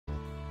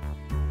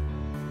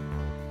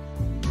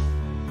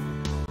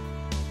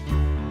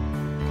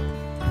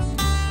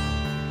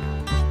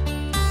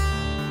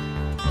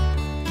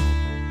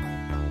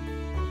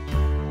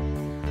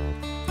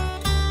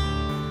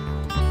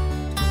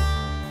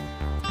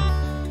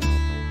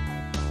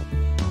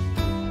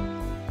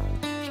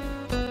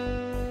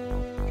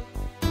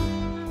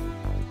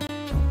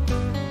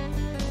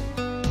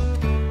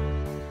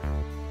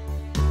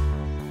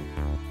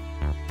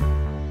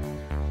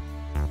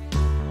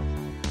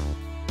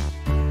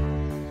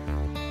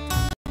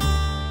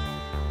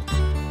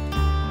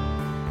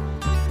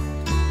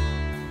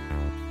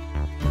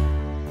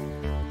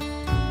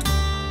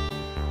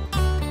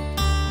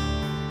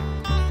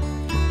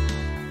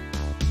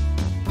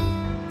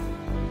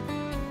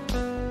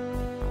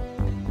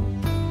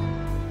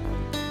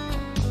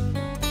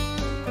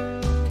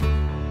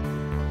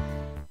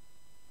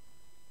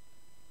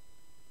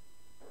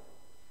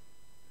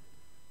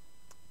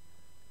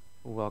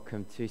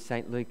welcome to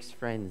St. Luke's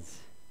Friends.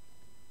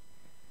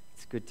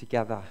 It's good to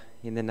gather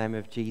in the name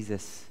of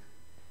Jesus,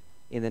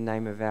 in the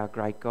name of our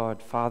great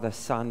God, Father,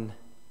 Son,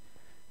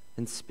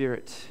 and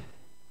Spirit,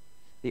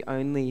 the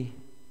only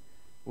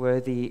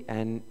worthy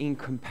and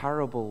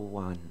incomparable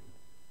one,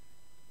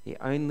 the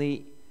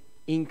only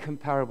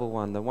incomparable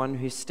one, the one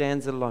who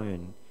stands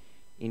alone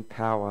in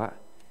power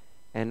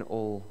and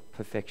all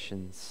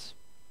perfections.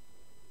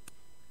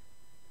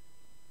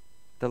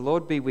 The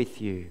Lord be with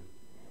you.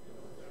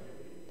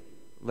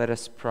 Let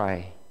us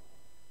pray.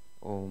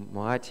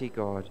 Almighty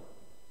God,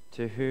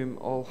 to whom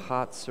all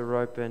hearts are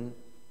open,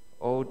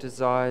 all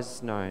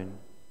desires known,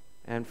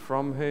 and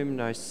from whom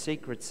no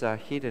secrets are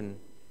hidden,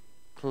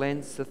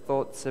 cleanse the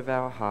thoughts of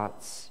our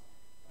hearts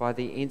by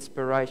the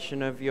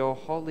inspiration of your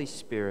Holy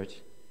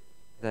Spirit,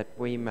 that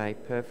we may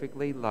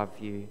perfectly love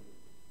you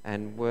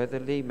and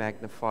worthily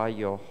magnify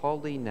your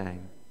holy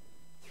name,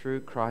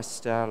 through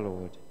Christ our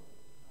Lord.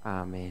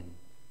 Amen.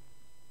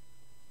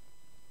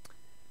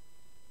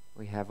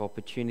 We have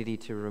opportunity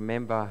to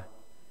remember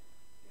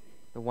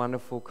the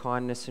wonderful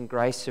kindness and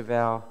grace of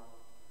our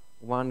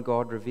one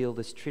God revealed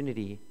as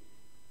Trinity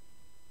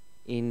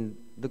in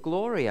the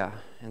Gloria.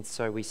 And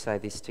so we say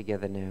this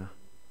together now.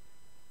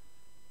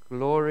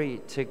 Glory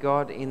to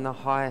God in the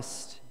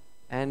highest,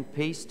 and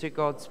peace to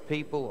God's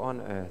people on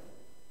earth.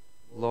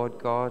 Lord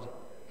God,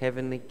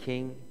 Heavenly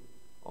King,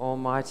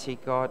 Almighty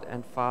God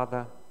and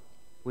Father,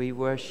 we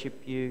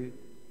worship you,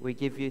 we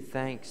give you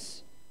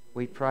thanks,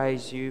 we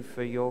praise you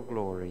for your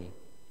glory.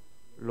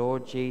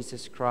 Lord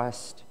Jesus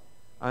Christ,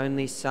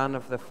 only Son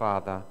of the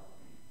Father,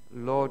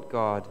 Lord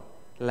God,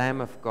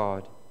 Lamb of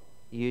God,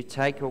 you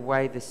take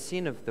away the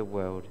sin of the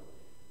world.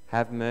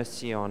 Have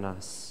mercy on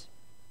us.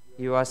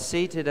 You are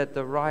seated at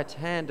the right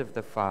hand of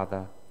the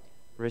Father.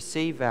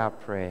 Receive our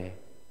prayer.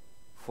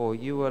 For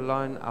you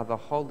alone are the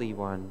Holy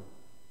One.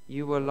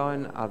 You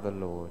alone are the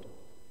Lord.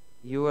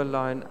 You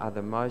alone are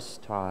the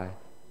Most High,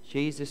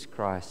 Jesus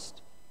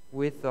Christ,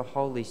 with the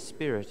Holy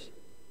Spirit,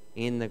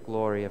 in the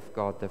glory of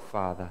God the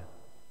Father.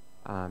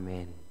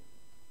 Amen.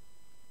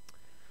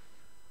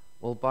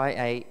 Well, by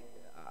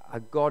a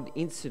God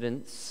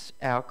incidence,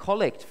 our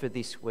collect for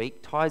this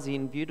week ties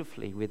in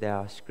beautifully with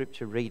our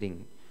scripture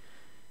reading.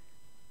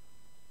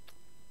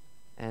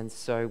 And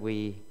so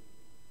we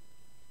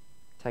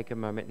take a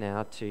moment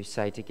now to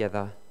say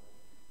together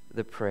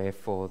the prayer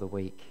for the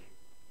week.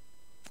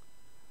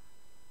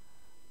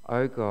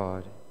 O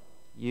God,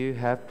 you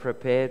have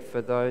prepared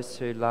for those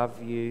who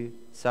love you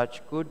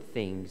such good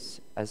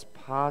things as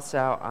pass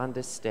our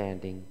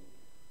understanding.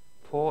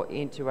 Pour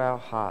into our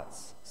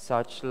hearts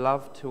such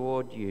love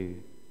toward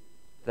you,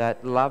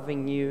 that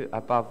loving you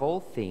above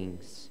all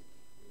things,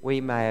 we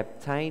may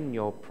obtain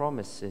your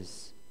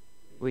promises,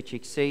 which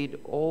exceed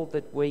all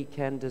that we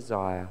can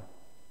desire,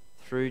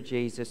 through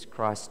Jesus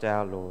Christ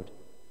our Lord.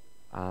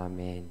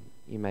 Amen.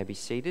 You may be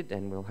seated,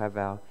 and we'll have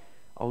our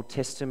Old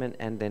Testament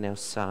and then our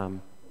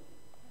Psalm.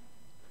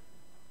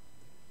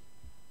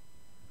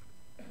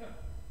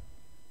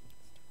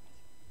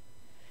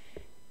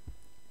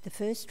 The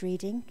first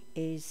reading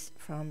is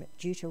from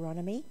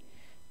Deuteronomy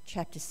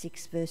chapter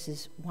 6,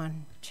 verses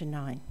 1 to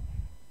 9.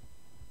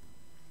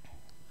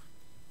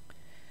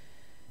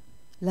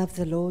 Love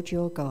the Lord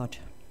your God.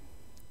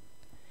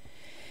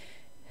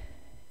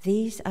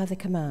 These are the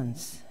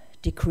commands,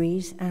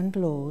 decrees, and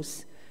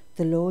laws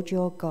the Lord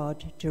your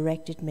God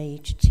directed me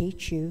to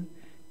teach you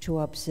to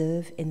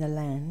observe in the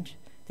land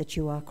that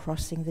you are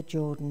crossing the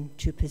Jordan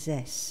to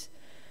possess,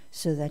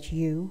 so that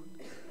you,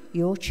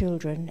 your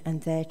children,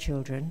 and their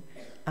children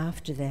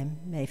after them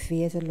may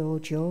fear the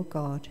Lord your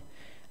God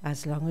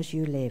as long as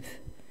you live,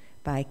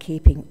 by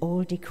keeping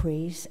all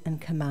decrees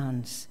and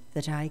commands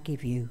that I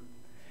give you,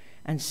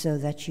 and so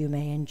that you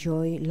may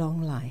enjoy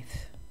long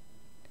life.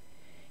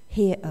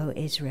 Hear, O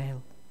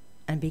Israel,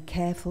 and be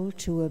careful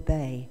to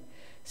obey,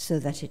 so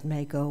that it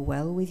may go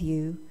well with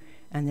you,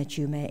 and that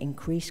you may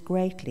increase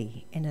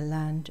greatly in a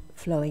land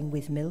flowing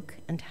with milk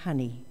and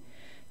honey,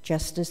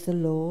 just as the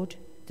Lord,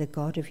 the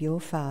God of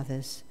your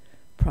fathers,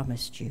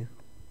 promised you.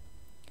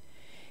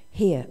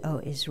 Hear, O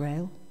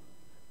Israel,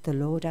 the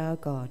Lord our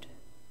God,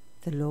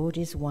 the Lord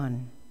is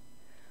one.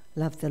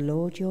 Love the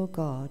Lord your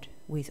God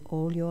with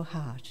all your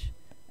heart,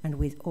 and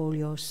with all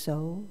your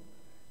soul,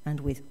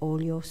 and with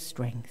all your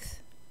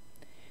strength.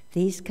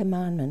 These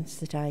commandments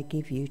that I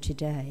give you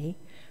today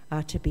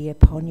are to be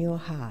upon your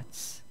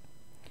hearts.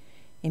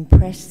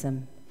 Impress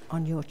them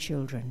on your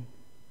children.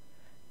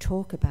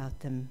 Talk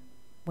about them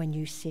when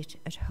you sit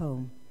at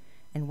home,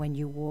 and when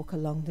you walk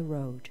along the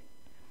road,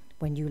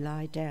 when you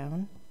lie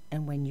down,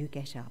 and when you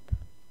get up.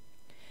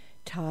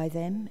 Tie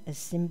them as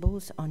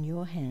symbols on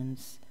your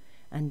hands,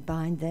 and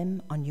bind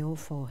them on your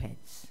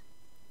foreheads.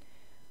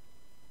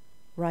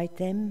 Write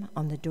them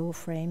on the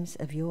doorframes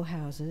of your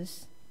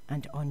houses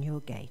and on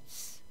your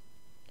gates.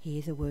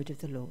 Hear the word of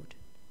the Lord.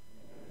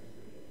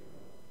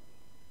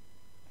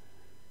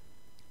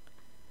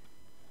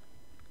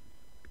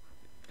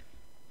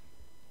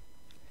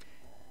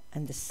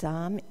 And the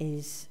psalm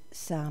is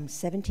Psalm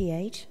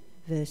 78,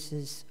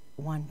 verses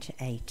 1 to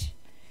 8.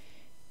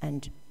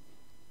 And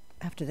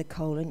after the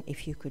colon,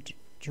 if you could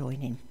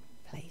join in,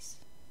 please.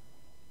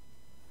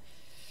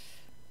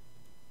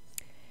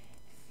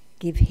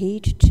 Give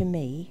heed to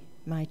me,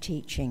 my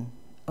teaching,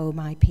 O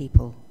my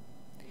people.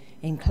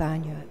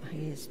 Incline your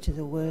ears to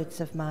the words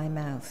of my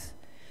mouth.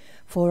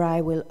 For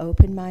I will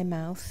open my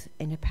mouth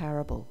in a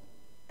parable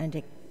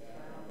and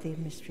the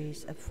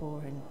mysteries of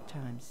foreign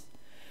times.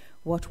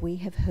 What we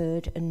have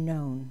heard and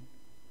known,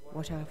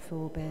 what our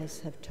forebears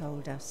have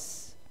told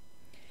us.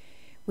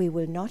 We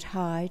will not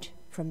hide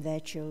from their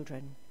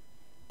children,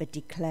 but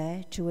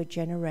declare to a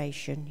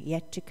generation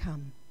yet to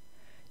come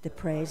the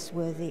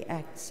praiseworthy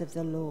acts of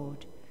the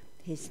Lord,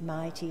 his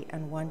mighty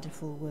and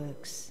wonderful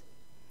works.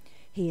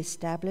 He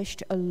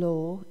established a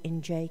law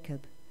in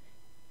Jacob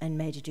and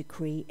made a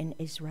decree in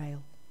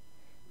Israel,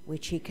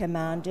 which he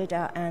commanded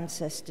our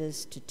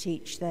ancestors to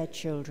teach their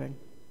children,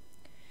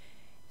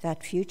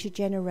 that future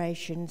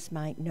generations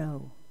might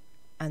know,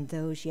 and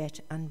those yet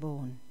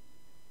unborn,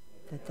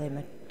 that they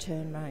might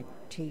turn my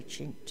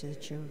teaching to the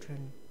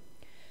children,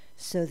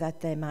 so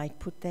that they might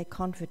put their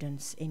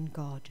confidence in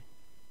God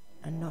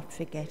and not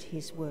forget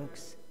his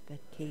works, but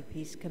keep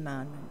his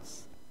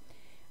commandments,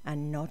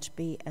 and not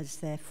be as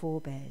their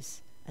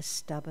forebears, a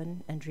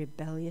stubborn and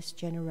rebellious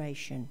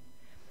generation,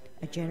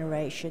 a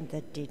generation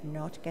that did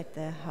not get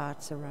their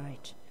hearts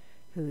aright,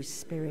 whose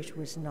spirit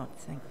was not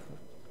thankful.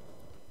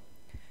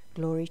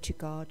 Glory to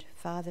God,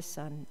 Father,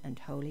 Son, and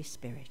Holy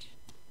Spirit.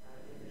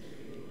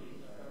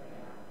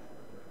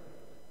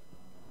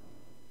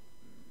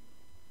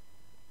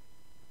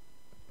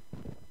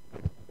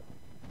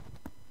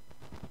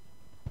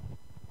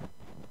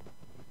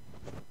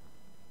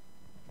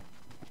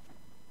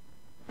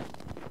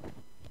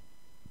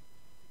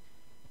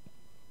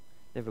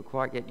 Never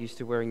quite get used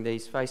to wearing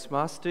these face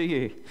masks, do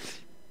you?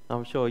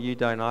 I'm sure you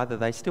don't either.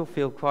 They still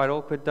feel quite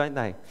awkward, don't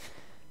they?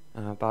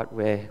 But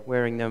we're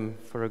wearing them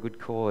for a good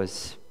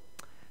cause.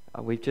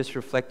 We've just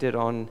reflected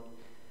on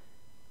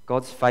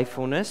God's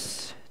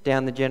faithfulness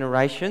down the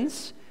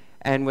generations,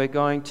 and we're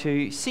going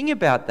to sing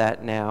about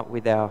that now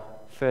with our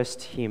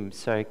first hymn.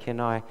 So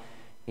can I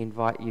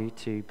invite you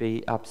to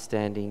be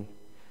upstanding?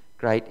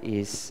 Great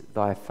is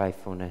thy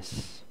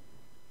faithfulness.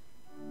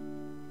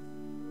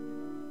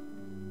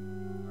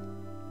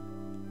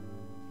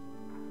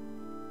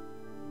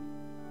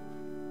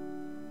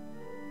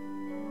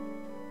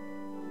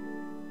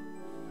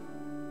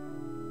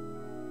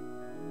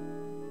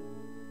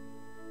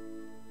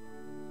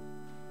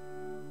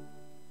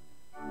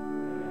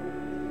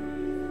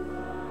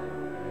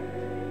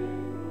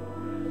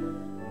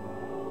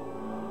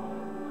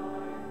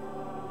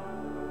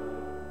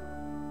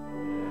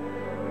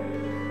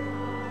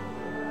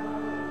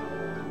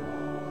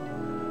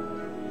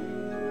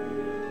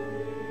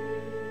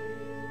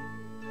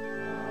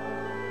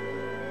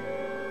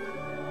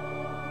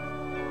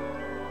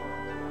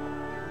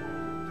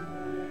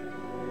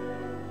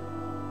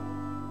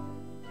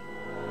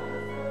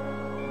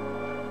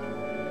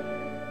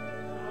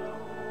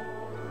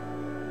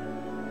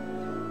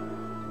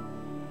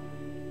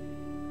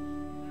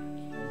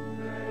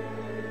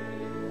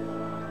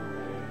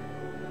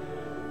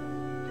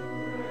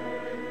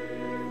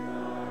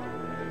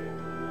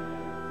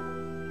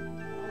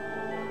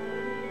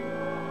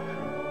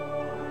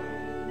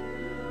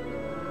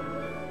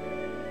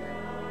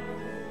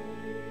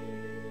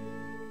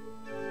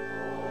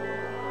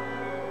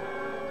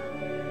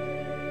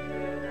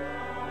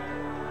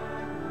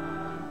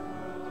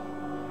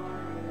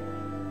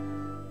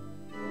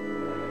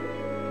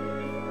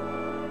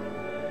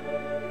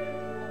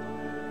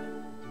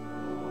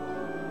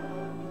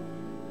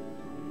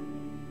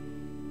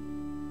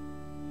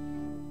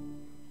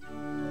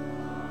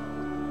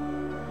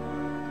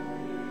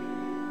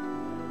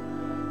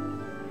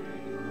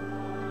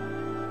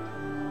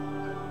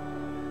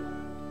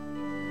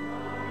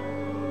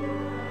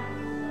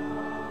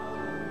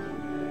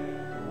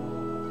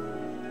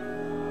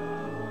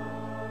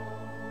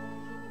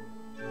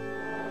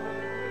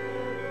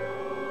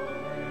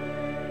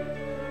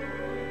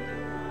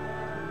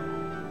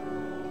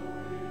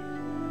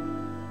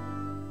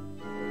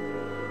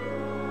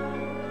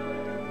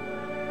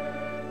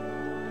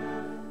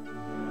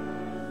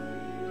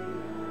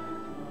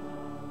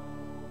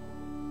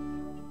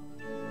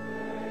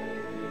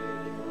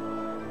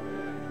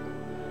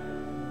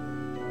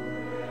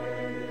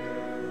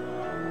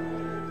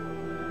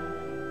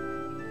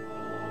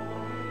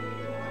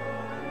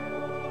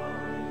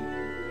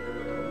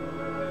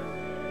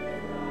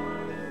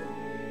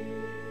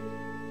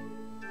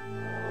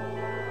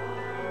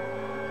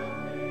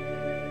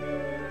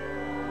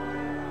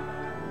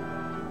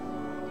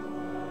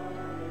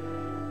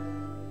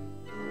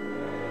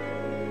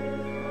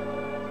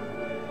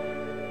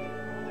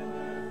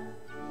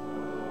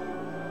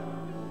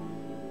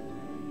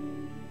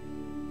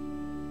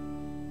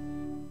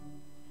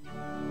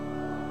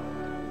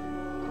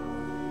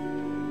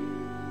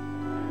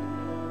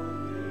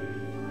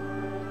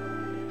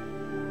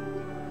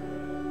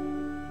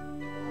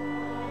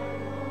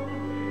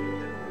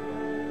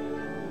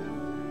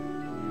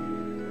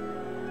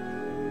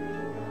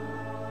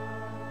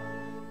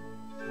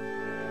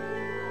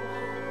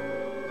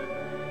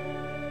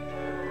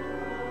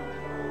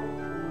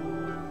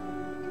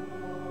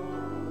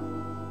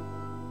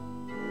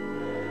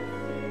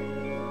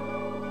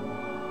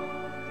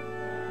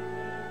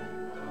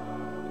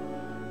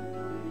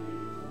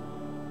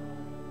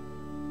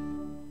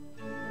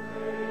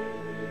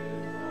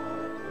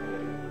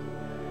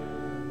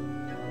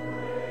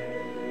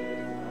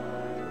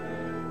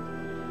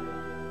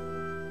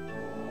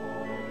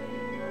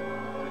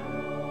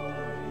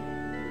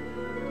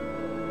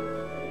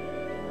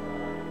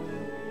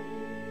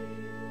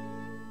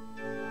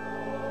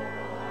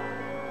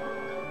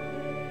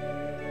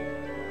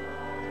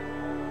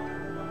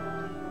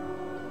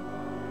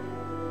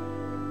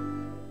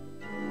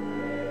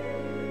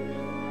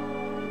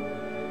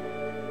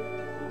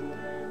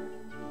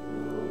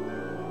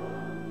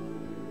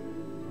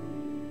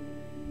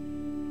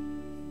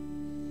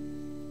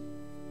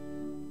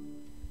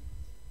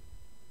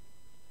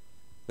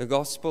 The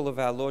Gospel of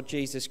our Lord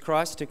Jesus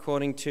Christ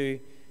according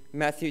to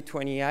Matthew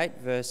 28,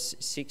 verse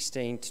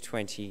 16 to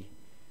 20.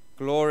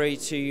 Glory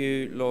to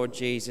you, Lord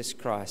Jesus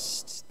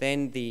Christ.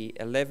 Then the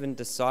 11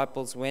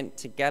 disciples went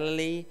to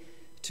Galilee,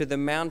 to the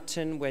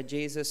mountain where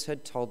Jesus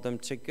had told them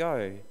to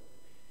go.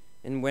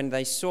 And when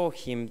they saw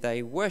him,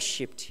 they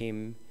worshipped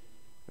him,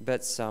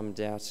 but some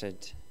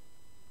doubted.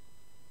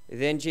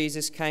 Then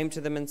Jesus came to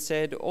them and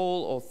said,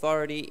 "All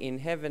authority in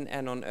heaven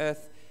and on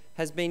earth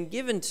has been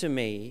given to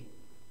me.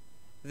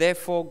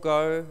 Therefore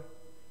go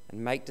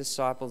and make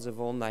disciples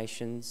of all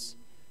nations,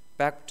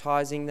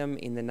 baptizing them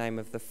in the name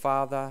of the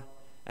Father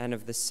and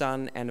of the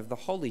Son and of the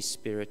Holy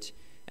Spirit,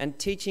 and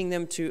teaching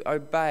them to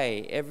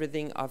obey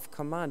everything I've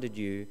commanded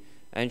you.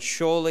 And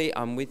surely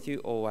I'm with you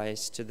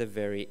always to the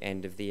very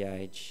end of the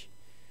age."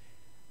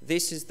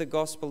 This is the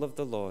gospel of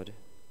the Lord.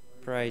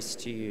 Praise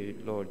to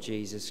you, Lord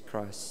Jesus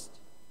Christ.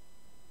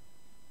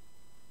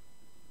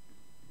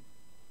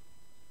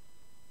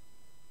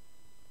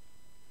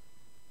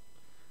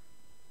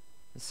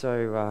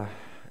 So,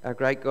 our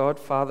great God,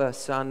 Father,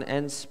 Son,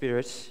 and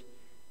Spirit,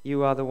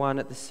 you are the one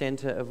at the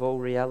center of all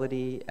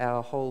reality.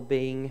 Our whole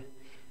being,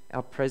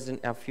 our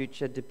present, our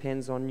future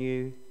depends on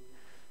you.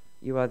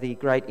 You are the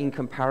great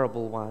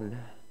incomparable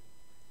one.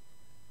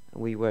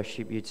 We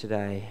worship you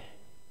today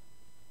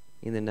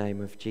in the name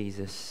of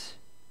Jesus.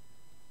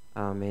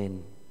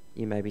 Amen.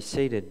 You may be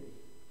seated.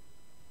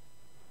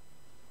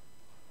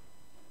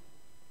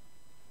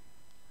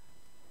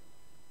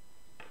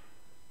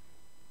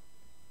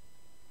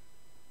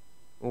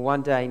 Well,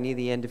 one day near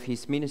the end of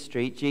his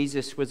ministry,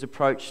 Jesus was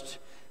approached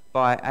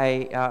by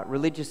a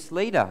religious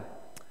leader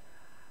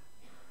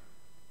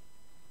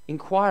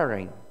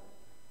inquiring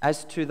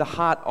as to the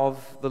heart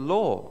of the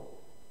law.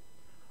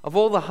 Of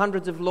all the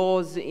hundreds of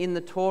laws in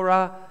the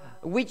Torah,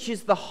 which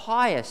is the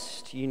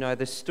highest? You know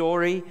the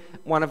story.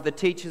 One of the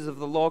teachers of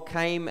the law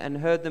came and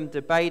heard them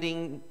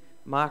debating.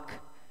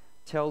 Mark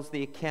tells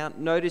the account.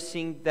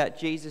 Noticing that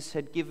Jesus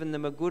had given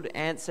them a good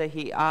answer,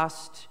 he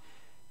asked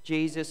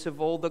Jesus,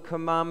 of all the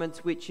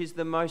commandments, which is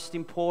the most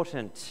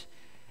important?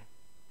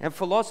 And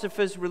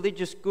philosophers,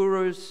 religious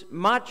gurus,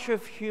 much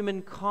of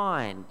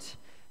humankind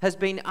has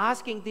been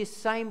asking this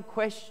same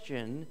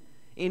question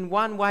in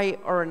one way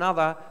or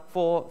another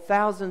for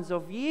thousands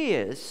of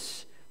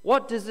years.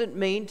 What does it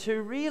mean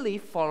to really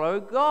follow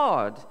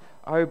God,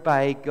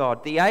 obey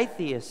God? The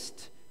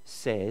atheist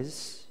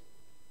says,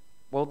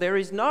 well, there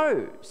is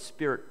no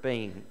spirit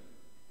being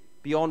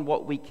beyond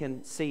what we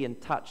can see and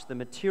touch. The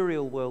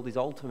material world is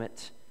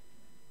ultimate.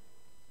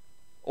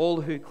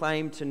 All who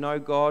claim to know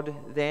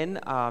God then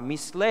are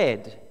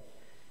misled.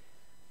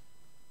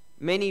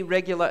 Many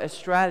regular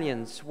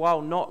Australians,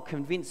 while not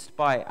convinced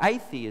by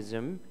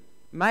atheism,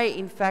 may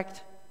in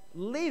fact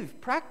live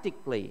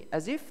practically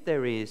as if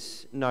there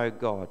is no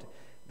God.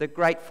 The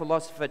great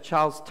philosopher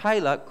Charles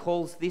Taylor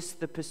calls this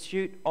the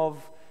pursuit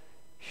of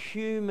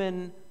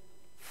human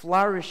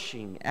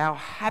flourishing. Our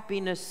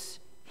happiness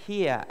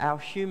here, our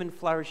human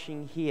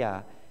flourishing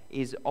here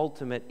is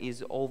ultimate,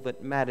 is all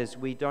that matters.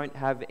 We don't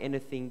have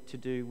anything to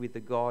do with the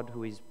God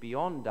who is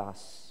beyond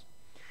us.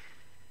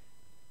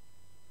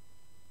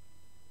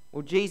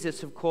 Well,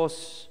 Jesus, of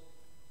course,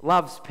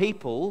 loves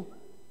people,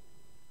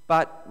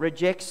 but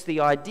rejects the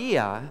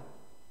idea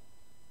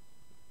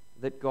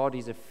that God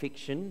is a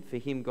fiction. For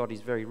him, God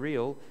is very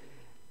real.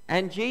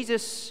 And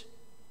Jesus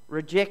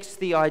rejects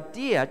the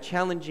idea,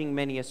 challenging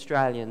many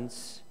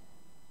Australians,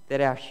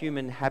 that our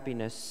human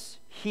happiness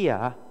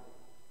here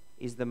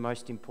is the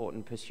most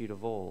important pursuit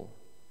of all.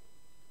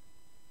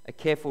 A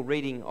careful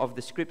reading of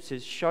the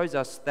scriptures shows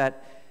us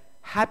that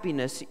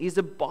happiness is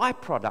a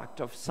byproduct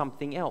of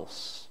something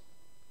else.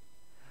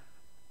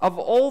 Of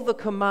all the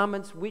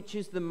commandments, which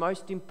is the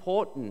most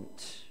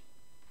important?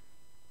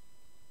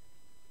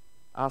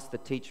 Asked the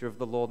teacher of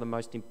the law, the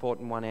most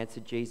important one.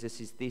 Answered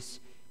Jesus, is this: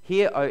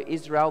 "Hear, O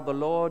Israel, the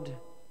Lord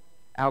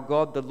our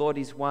God, the Lord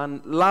is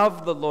one.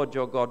 Love the Lord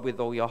your God with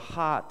all your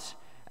heart,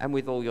 and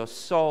with all your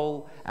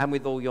soul, and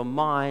with all your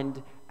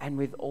mind, and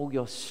with all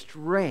your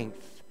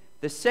strength.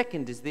 The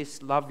second is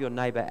this: love your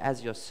neighbor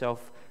as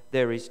yourself.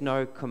 There is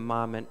no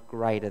commandment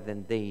greater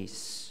than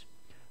these."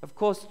 Of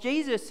course,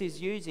 Jesus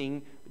is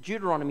using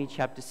Deuteronomy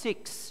chapter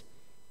 6,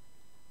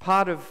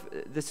 part of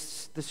the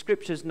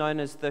scriptures known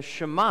as the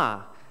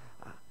Shema.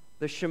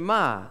 The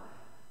Shema,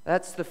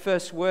 that's the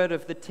first word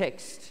of the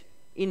text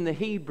in the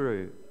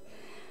Hebrew.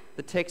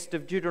 The text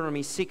of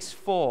Deuteronomy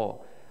 6:4.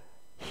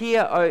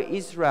 "Hear, O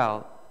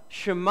Israel,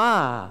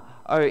 Shema,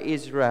 O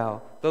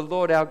Israel, the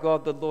Lord our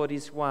God, the Lord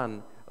is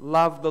one.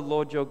 Love the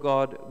Lord your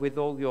God with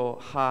all your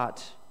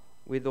heart,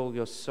 with all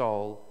your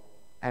soul,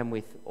 and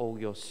with all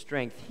your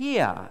strength."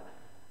 Here,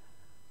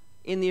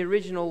 in the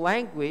original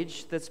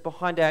language that's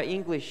behind our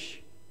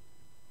English,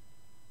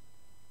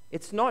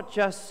 it's not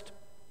just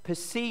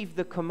perceive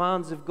the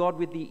commands of God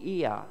with the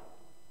ear,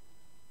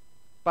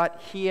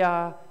 but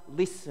hear,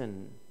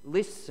 listen,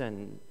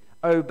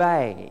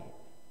 obey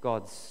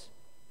God's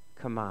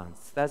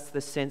commands. That's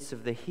the sense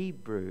of the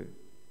Hebrew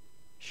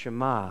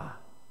Shema.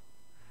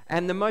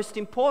 And the most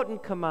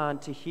important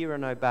command to hear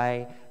and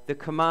obey, the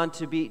command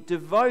to be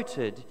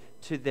devoted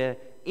to the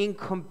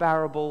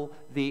incomparable,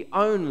 the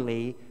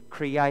only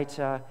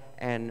creator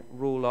and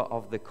ruler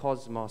of the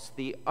cosmos,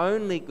 the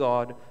only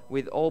God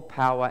with all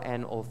power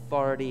and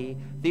authority,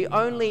 the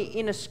only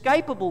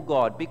inescapable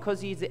God,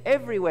 because he's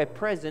everywhere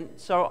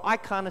present, so I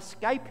can't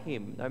escape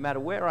him no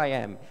matter where I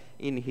am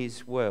in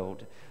his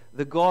world.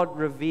 The God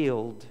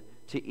revealed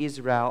to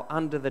Israel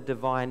under the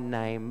divine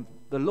name,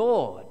 the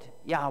Lord,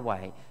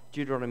 Yahweh,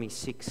 Deuteronomy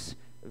 6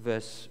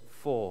 verse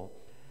 4.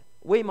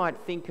 We might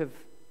think of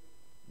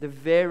the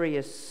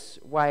various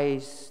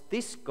ways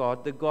this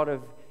God, the God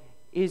of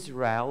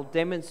Israel,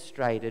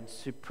 demonstrated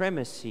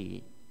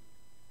supremacy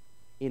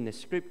in the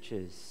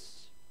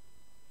scriptures.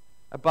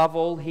 Above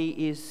all,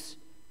 he is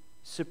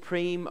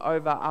supreme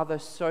over other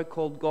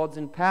so-called gods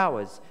and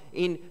powers.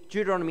 In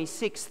Deuteronomy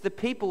 6, the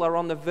people are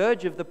on the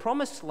verge of the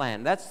promised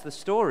land. That's the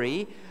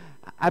story.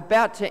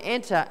 About to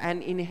enter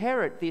and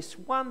inherit this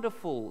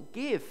wonderful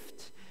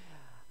gift.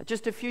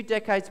 Just a few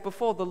decades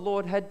before, the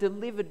Lord had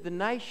delivered the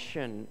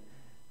nation,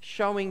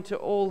 showing to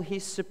all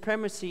his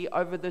supremacy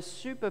over the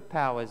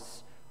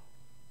superpowers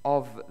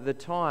of the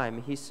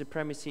time, his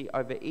supremacy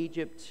over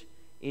Egypt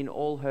in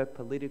all her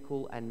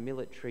political and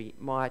military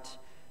might.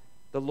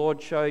 The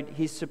Lord showed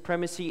his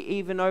supremacy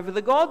even over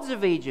the gods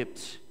of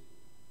Egypt,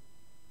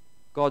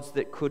 gods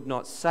that could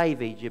not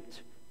save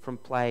Egypt from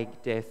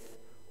plague, death,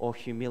 or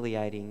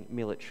humiliating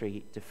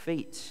military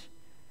defeat.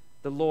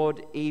 The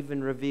Lord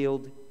even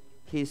revealed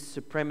his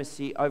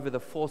supremacy over the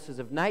forces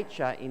of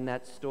nature in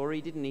that story,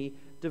 didn't he?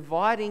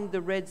 Dividing the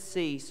Red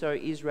Sea so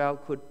Israel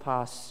could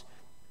pass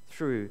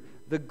through.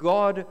 The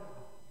God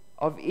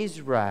of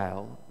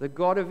Israel,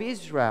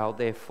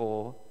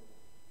 therefore,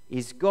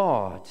 is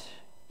God,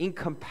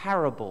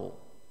 incomparable.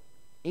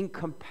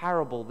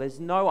 There's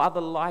no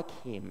other like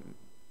him,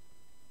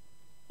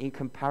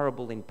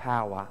 incomparable in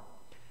power.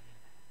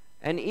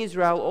 And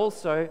Israel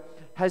also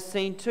has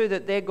seen too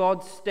that their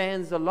God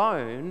stands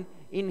alone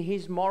in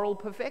his moral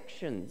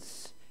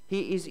perfections.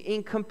 He is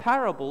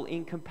incomparable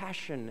in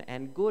compassion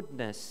and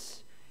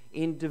goodness,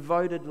 in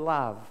devoted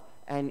love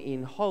and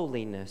in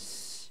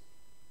holiness.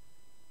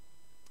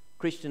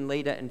 Christian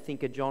leader and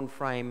thinker John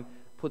Frame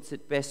puts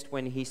it best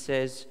when he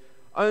says,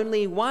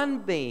 "Only one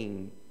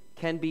being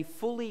can be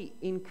fully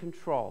in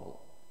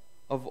control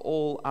of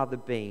all other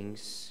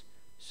beings,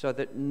 so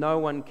that no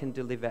one can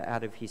deliver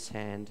out of his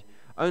hand.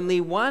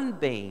 Only one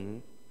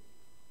being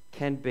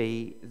can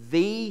be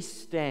the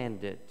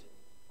standard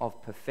of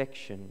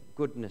perfection,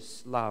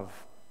 goodness,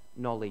 love,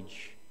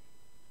 knowledge,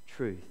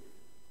 truth."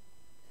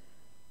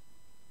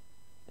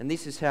 And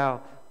this is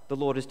how the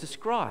Lord is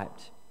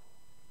described.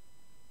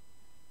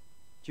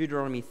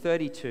 Deuteronomy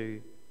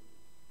 32,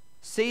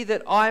 "See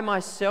that I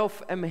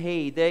myself am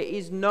he, there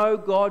is no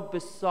God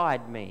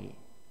beside me.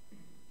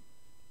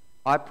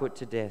 I put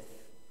to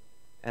death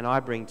and I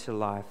bring to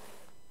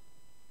life.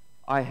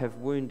 I have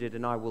wounded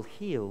and I will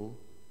heal,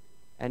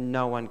 and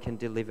no one can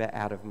deliver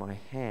out of my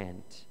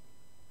hand."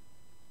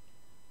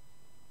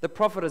 The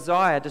prophet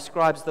Isaiah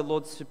describes the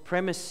Lord's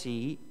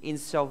supremacy in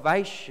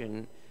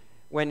salvation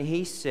when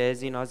he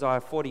says in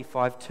Isaiah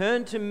 45,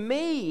 "Turn to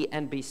me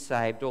and be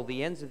saved, all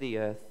the ends of the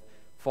earth,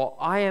 for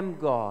I am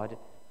God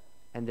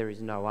and there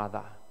is no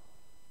other."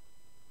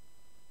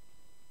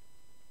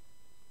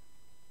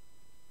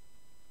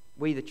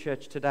 We, the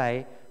church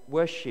today,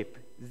 worship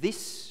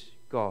this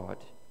God,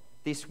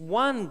 this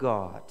one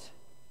God,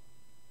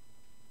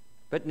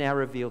 but now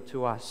revealed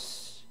to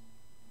us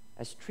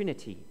as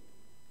Trinity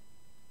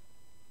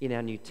in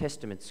our New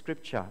Testament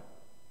scripture.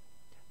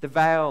 The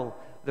veil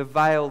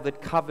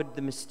that covered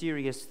the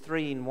mysterious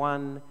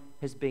three-in-one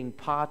has been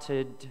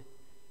parted.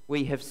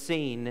 We have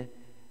seen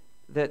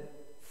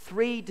that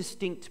three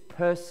distinct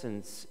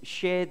persons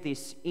share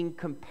this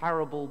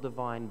incomparable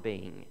divine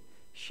being,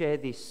 share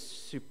this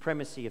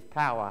supremacy of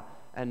power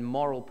and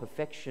moral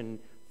perfection.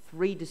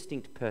 Three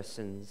distinct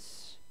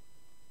persons.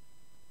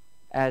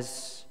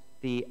 As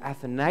the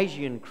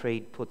Athanasian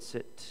Creed puts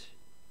it,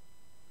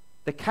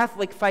 the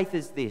Catholic faith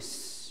is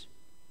this: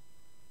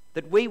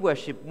 that we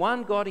worship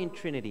one God in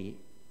Trinity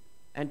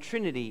and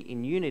Trinity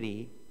in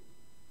unity.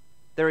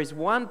 There is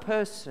one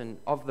person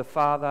of the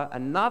Father,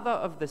 another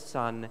of the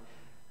Son,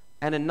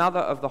 and another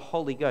of the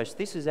Holy Ghost.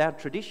 This is our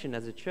tradition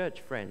as a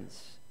church,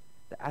 friends,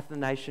 the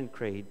Athanasian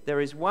Creed.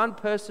 There is one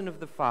person of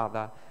the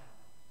Father,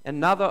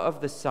 another of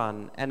the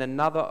Son, and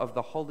another of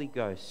the Holy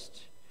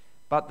Ghost.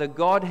 But the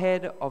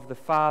Godhead of the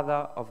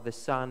Father, of the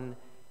Son,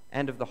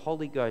 and of the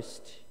Holy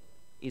Ghost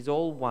is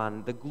all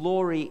one, the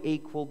glory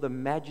equal, the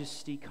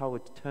majesty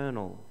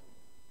co-eternal.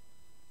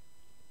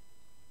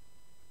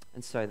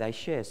 And so they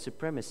share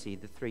supremacy,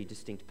 the three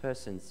distinct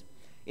persons.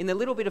 In the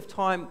little bit of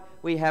time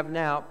we have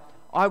now,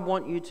 I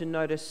want you to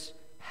notice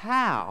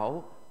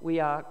how we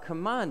are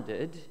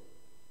commanded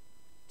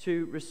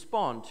to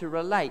respond, to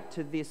relate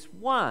to this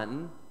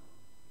one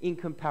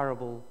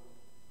incomparable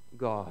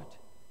God.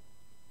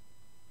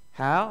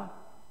 How?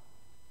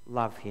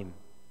 Love him.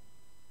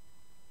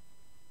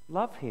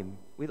 Love him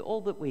with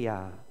all that we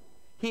are.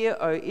 Hear,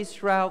 O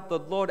Israel, the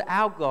Lord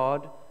our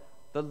God,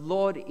 the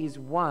Lord is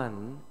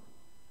one.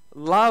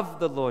 Love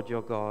the Lord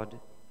your God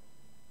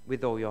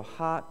with all your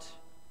heart,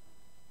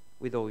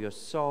 with all your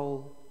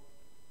soul,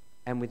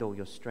 and with all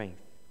your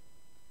strength.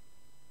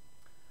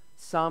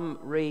 Some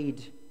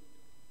read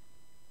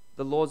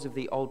the laws of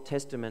the Old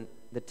Testament,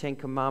 the Ten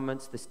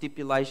Commandments, the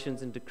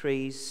stipulations and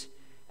decrees,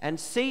 and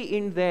see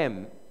in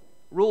them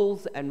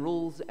rules and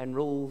rules and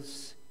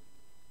rules,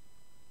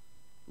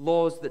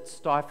 laws that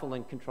stifle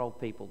and control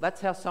people.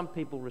 That's how some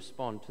people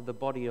respond to the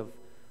body of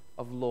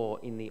law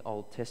in the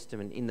Old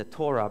Testament, in the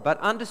Torah. But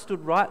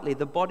understood rightly,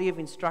 the body of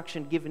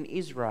instruction given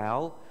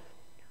Israel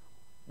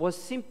was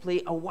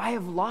simply a way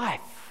of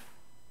life,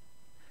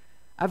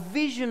 a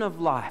vision of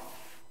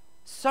life,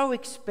 so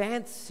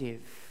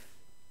expansive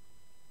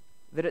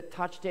that it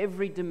touched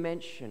every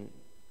dimension.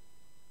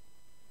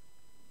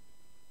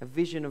 A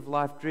vision of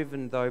life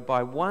driven, though,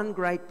 by one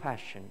great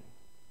passion,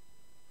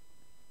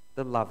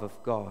 the love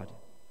of God.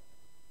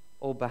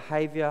 All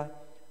behavior,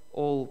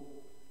 all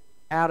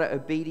outer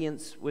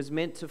obedience was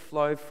meant to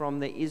flow from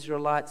the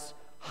Israelites'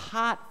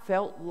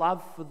 heartfelt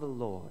love for the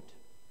Lord.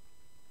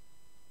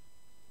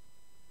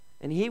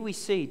 And here we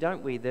see,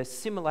 don't we, the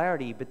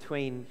similarity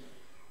between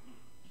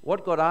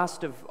what God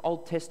asked of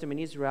Old Testament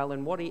Israel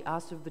and what he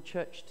asked of the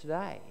church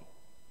today.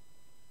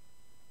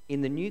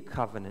 In the new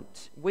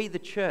covenant, we, the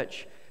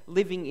church,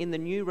 living in the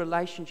new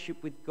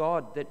relationship with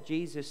God that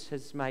Jesus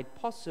has made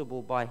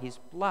possible by his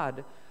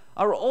blood,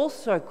 are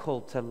also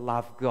called to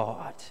love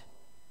God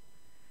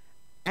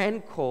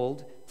and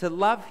called to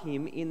love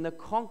him in the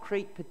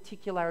concrete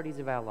particularities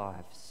of our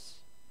lives.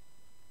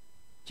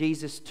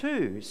 Jesus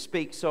too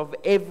speaks of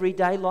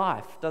everyday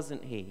life,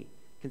 doesn't he?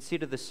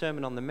 Consider the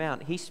Sermon on the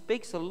Mount. He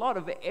speaks a lot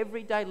of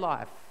everyday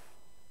life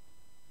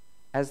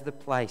as the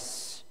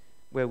place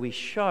where we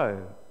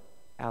show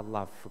our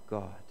love for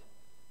God.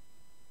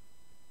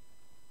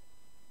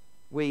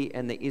 We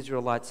and the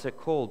Israelites are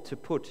called to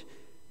put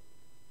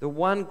the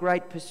one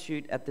great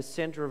pursuit at the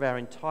center of our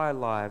entire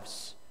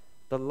lives,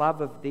 the love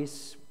of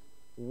this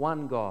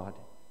one God,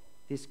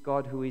 this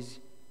God who is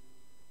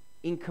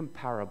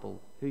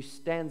incomparable, who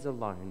stands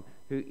alone,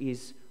 who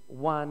is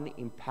one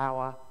in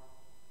power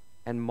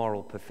and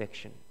moral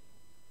perfection.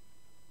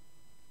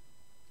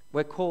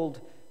 We're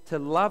called to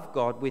love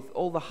God with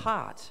all the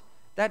heart,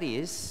 that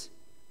is,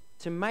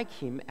 to make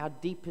him our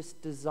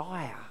deepest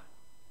desire.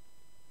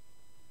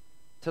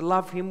 To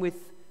love him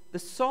with the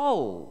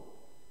soul,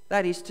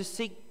 that is, to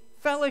seek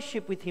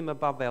fellowship with him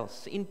above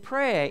else, in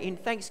prayer, in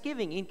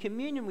thanksgiving, in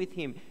communion with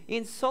him,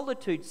 in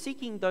solitude,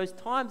 seeking those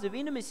times of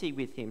intimacy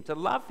with him, to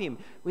love him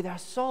with our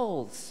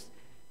souls,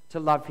 to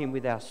love him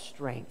with our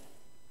strength,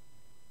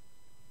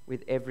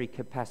 with every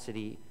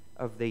capacity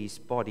of these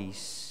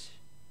bodies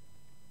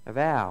of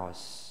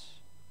ours,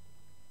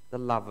 the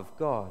love of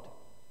God.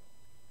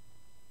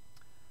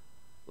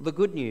 Well, the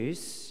good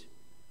news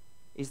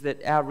is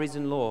that our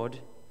risen Lord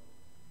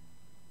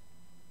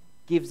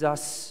gives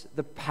us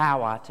the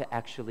power to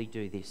actually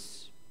do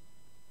this.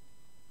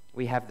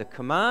 We have the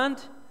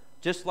command,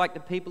 just like the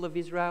people of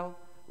Israel,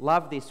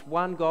 love this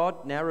one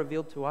God now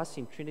revealed to us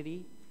in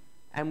Trinity,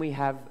 and we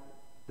have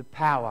the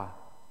power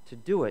to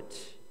do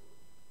it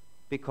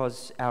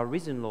because our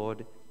risen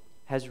Lord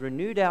has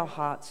renewed our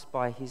hearts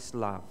by his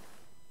love,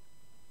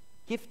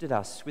 gifted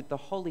us with the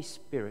Holy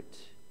Spirit,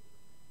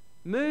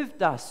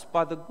 moved us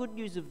by the good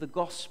news of the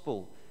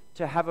gospel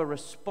to have a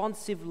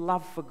responsive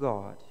love for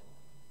God.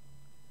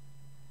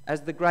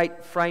 As the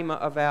great framer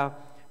of our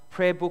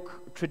prayer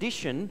book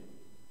tradition,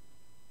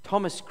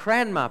 Thomas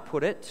Cranmer,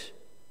 put it,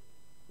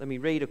 let me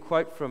read a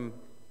quote from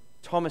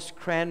Thomas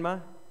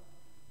Cranmer,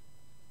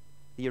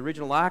 the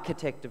original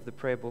architect of the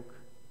prayer book.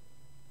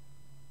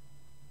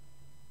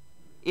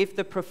 If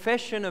the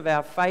profession of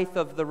our faith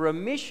of the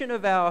remission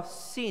of our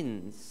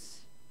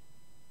sins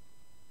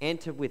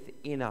enter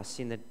within us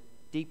in the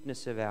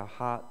deepness of our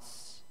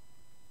hearts,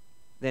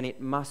 then it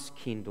must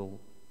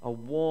kindle a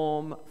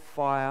warm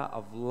fire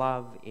of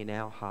love in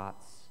our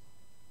hearts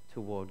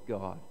toward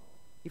God.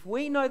 If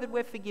we know that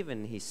we're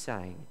forgiven, he's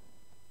saying,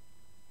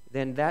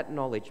 then that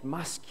knowledge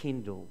must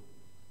kindle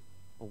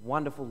a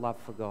wonderful love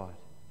for God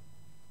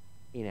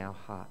in our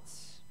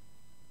hearts.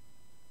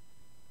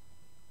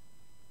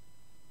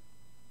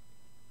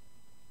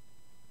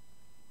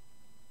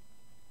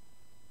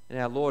 And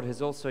our Lord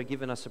has also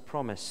given us a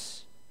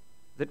promise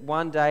that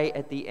one day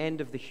at the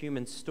end of the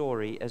human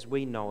story, as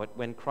we know it,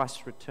 when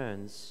Christ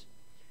returns,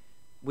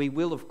 we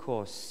will, of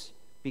course,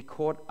 be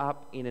caught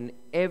up in an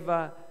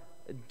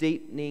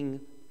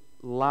ever-deepening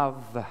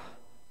love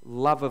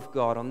of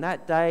God. On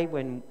that day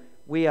when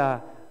we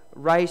are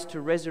raised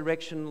to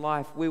resurrection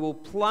life, we will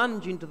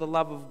plunge into the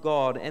love of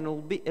God, and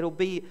it'll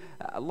be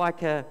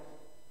like a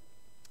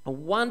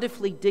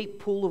wonderfully deep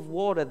pool of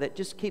water that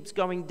just keeps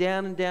going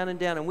down and down and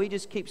down, and we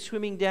just keep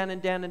swimming down and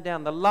down and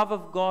down. The love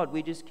of God,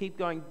 we just keep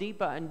going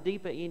deeper and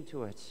deeper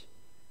into it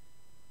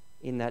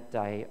in that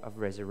day of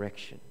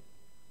resurrection.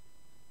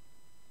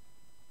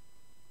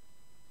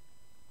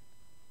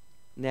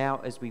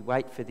 Now, as we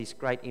wait for this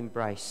great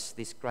embrace,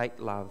 this great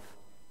love,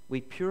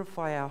 we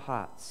purify our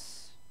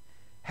hearts.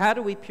 How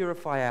do we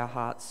purify our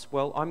hearts?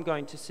 Well, I'm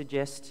going to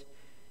suggest,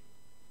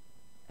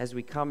 as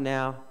we come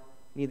now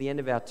near the end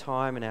of our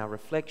time and our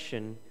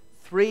reflection,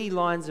 3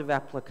 lines of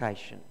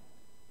application.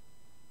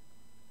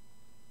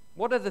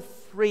 What are the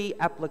 3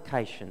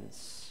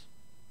 applications?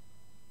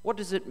 What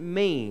does it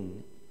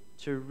mean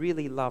to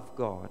really love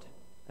God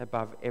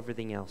above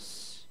everything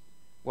else?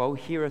 Well,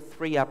 here are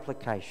 3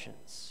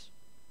 applications.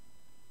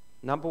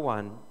 Number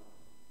 1,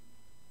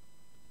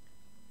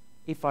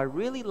 if I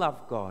really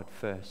love God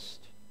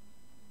first,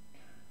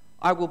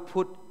 I will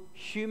put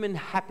human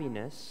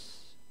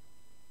happiness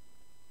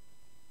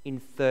in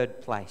 3rd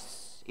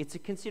place. It's a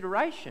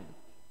consideration.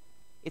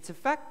 It's a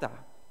factor,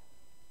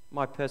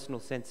 my personal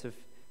sense of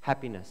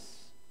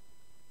happiness.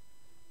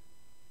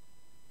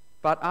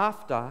 But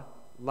after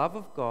love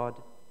of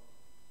God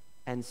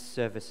and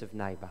service of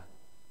neighbour.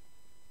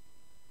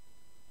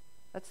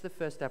 That's the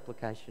first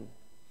application.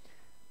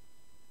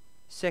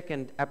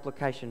 Second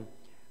application,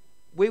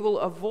 we will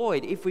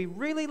avoid, if we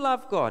really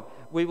love God,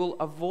 we will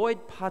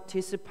avoid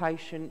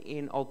participation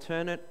in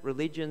alternate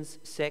religions,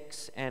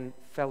 sects, and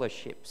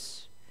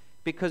fellowships.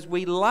 Because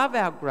we love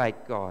our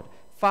great God,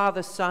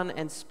 Father, Son,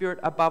 and Spirit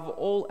above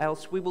all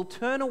else, we will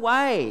turn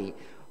away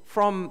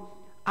from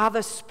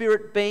other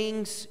spirit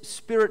beings,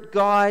 spirit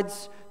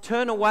guides,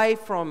 turn away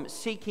from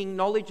seeking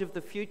knowledge of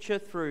the future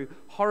through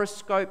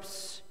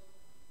horoscopes,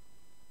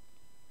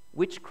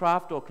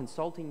 witchcraft, or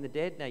consulting the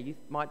dead. Now, you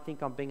might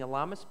think I'm being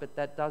alarmist, but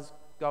that does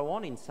go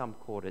on in some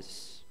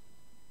quarters.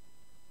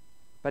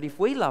 But if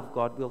we love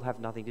God, we'll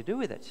have nothing to do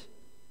with it.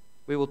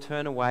 We will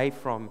turn away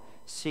from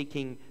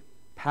seeking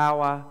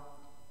power,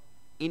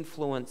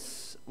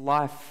 influence,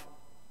 life,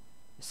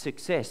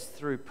 success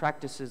through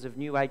practices of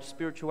New Age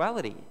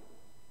spirituality.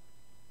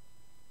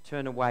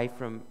 Turn away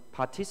from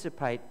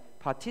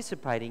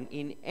participating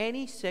in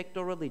any sect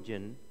or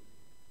religion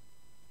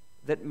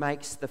that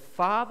makes the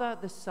Father,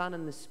 the Son,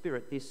 and the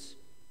Spirit, this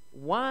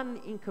one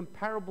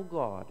incomparable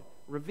God,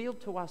 revealed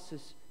to us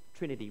as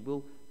Trinity.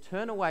 We'll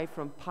turn away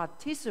from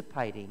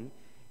participating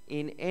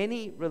in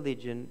any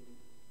religion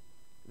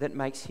that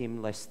makes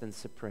him less than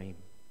supreme.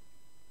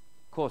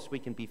 Of course, we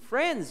can be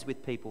friends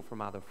with people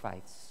from other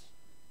faiths,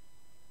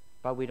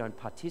 but we don't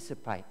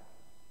participate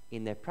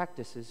in their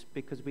practices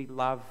because we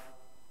love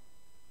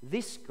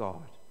this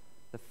God,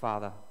 the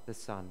Father, the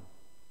Son,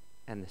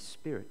 and the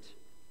Spirit.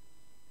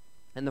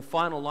 And the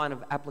final line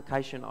of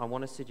application I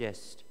want to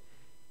suggest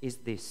is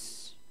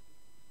this.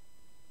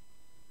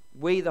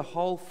 We, the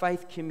whole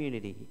faith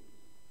community,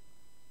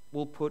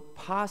 will put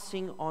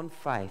passing on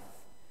faith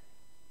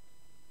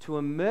to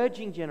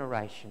emerging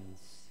generations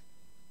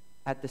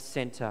at the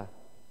centre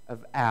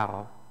of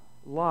our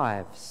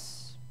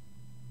lives.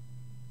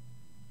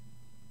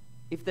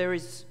 If there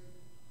is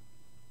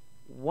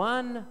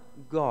one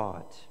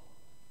God,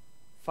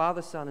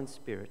 Father, Son, and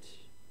Spirit,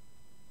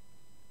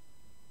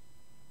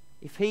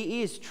 if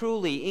he is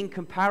truly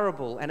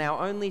incomparable and our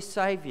only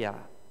Saviour,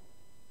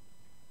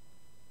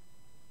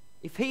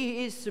 if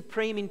he is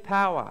supreme in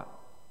power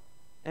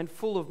and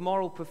full of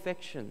moral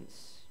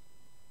perfections,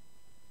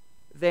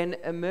 then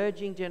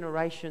emerging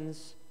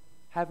generations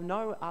have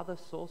no other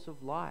source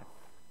of life.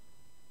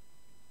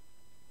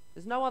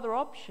 There's no other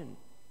option.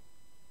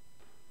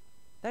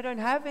 They don't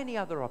have any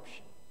other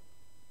option.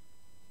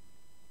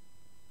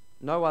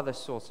 No other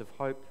source of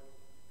hope,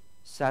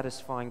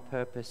 satisfying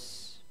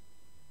purpose.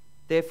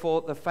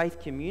 Therefore, the faith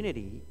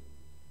community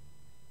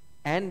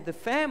and the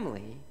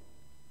family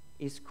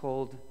is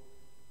called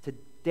to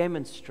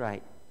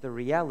demonstrate the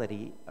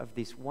reality of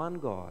this one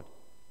God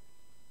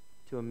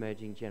to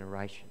emerging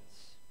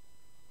generations.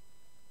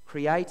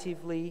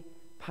 Creatively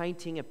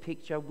painting a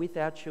picture with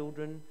our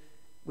children,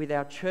 with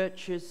our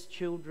church's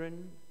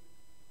children,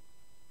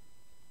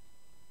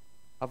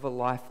 of a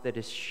life that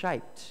is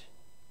shaped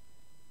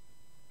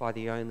by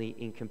the only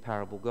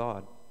incomparable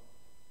God.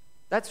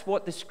 That's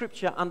what the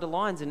scripture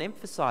underlines and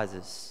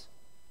emphasizes.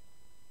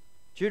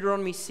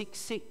 Deuteronomy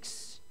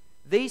 6:6.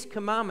 These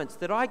commandments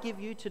that I give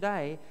you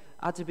today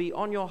are to be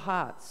on your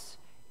hearts.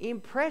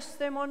 Impress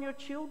them on your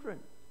children.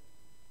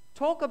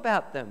 Talk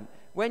about them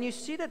when you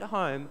sit at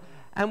home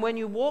and when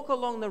you walk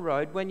along the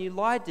road, when you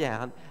lie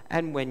down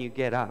and when you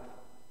get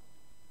up.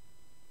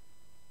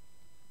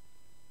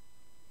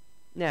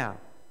 Now,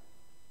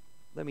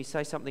 let me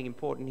say something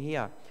important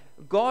here.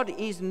 God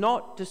is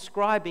not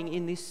describing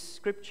in this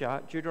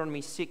scripture,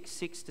 Deuteronomy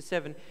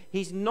 6:6-7,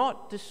 he's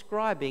not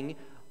describing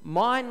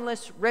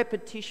mindless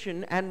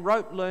repetition and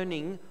rote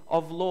learning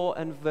of law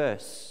and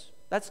verse.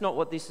 That's not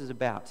what this is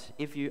about.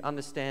 If you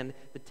understand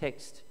the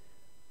text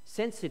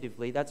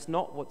sensitively, that's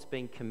not what's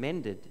being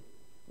commended.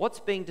 What's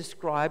being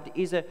described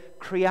is a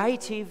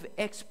creative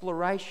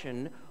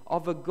exploration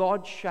of a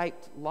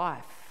God-shaped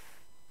life.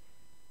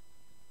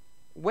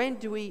 When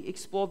do we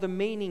explore the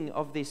meaning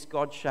of this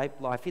God-shaped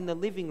life? In the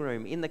living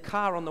room, in the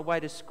car on the way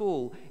to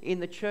school, in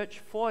the church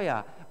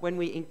foyer, when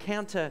we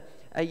encounter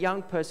a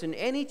young person,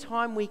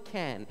 anytime we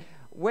can.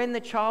 When the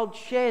child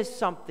shares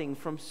something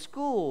from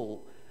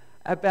school,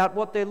 about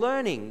what they're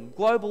learning,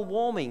 global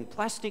warming,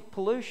 plastic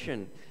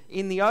pollution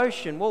in the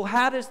ocean. Well,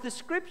 how does the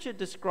scripture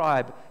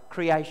describe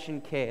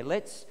creation care?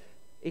 Let's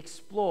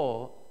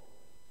explore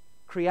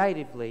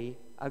creatively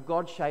a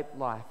God-shaped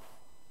life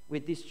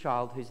with this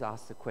child who's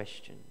asked the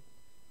question.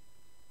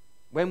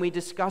 When we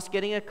discuss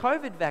getting a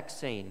COVID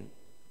vaccine,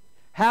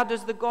 how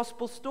does the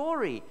gospel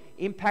story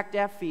impact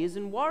our fears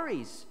and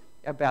worries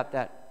about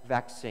that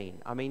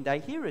vaccine? I mean, they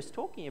hear us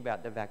talking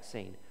about the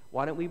vaccine.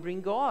 Why don't we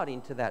bring God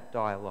into that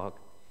dialogue?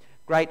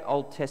 Great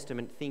Old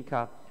Testament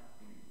thinker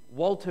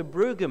Walter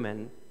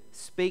Brueggemann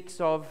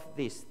speaks of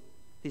this.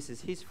 This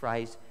is his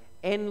phrase: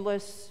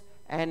 endless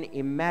and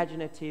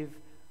imaginative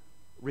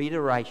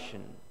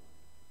reiteration.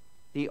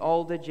 The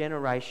older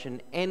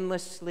generation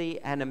endlessly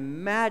and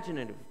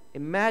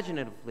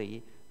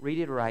imaginatively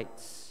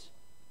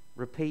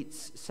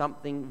repeats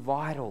something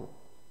vital,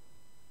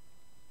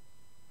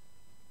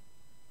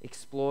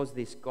 explores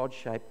this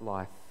God-shaped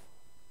life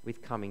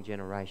with coming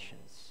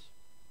generations,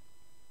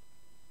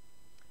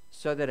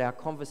 so that our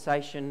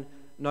conversation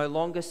no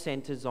longer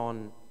centers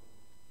on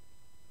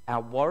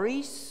our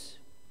worries,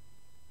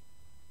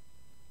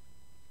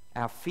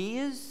 our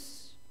fears,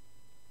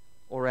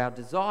 or our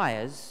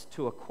desires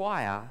to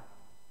acquire,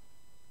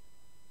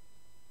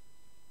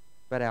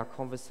 but our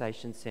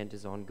conversation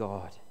centers on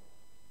God.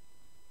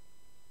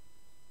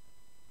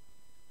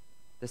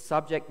 The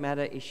subject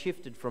matter is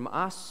shifted from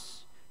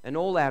us and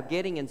all our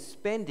getting and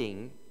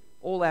spending,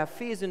 all our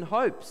fears and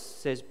hopes,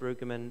 says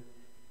Brueggemann,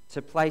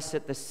 to place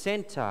at the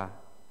center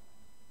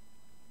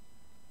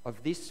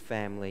of this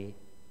family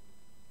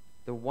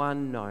the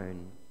one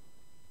known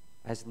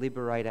as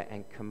liberator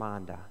and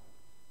commander.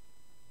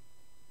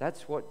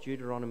 That's what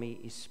Deuteronomy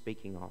is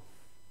speaking of.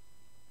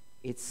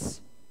 It's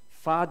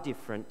far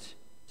different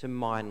to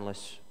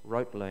mindless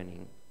rote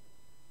learning.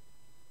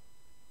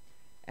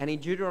 And in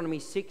Deuteronomy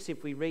 6,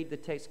 if we read the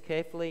text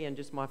carefully, and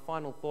just my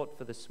final thought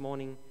for this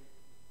morning,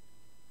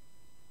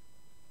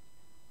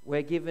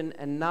 we're given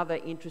another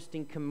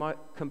interesting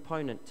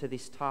component to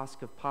this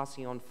task of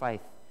passing on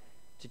faith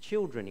to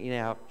children in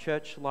our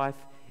church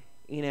life,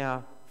 in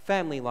our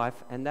family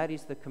life, and that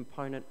is the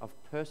component of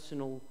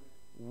personal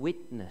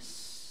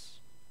witness.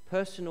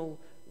 Personal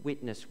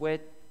witness. We're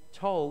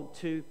told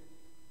to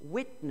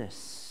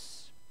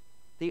witness.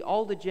 The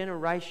older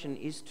generation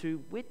is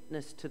to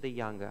witness to the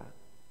younger,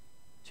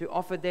 to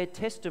offer their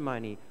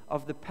testimony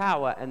of the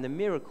power and the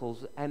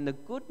miracles and the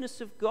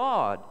goodness of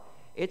God.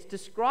 It's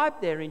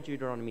described there in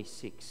Deuteronomy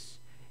 6.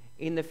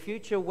 In the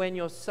future, when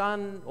your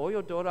son or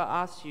your daughter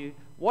asks you,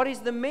 what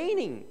is the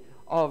meaning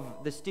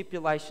of the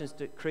stipulations,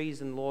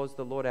 decrees, and laws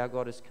the Lord our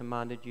God has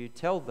commanded you,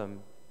 tell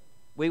them,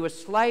 we were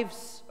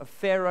slaves of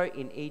Pharaoh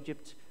in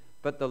Egypt,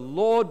 but the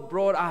Lord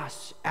brought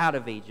us out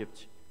of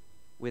Egypt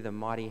with a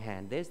mighty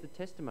hand. There's the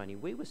testimony.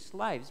 We were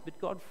slaves,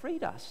 but God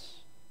freed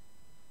us.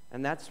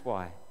 And that's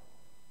why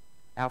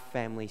our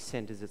family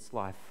centers its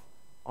life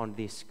on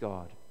this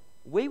God.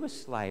 We were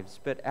slaves,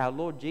 but our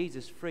Lord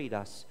Jesus freed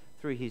us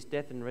through his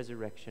death and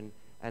resurrection,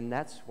 and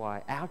that's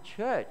why our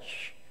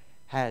church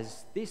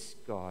has this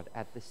God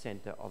at the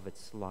center of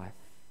its life.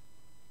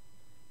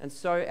 And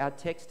so our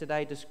text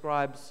today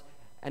describes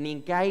an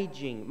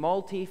engaging,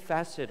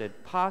 multifaceted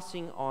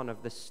passing on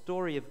of the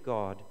story of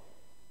God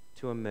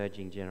to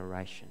emerging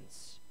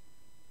generations.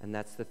 And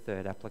that's the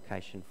third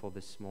application for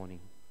this morning.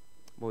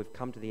 Well, we've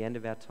come to the end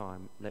of our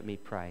time. Let me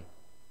pray.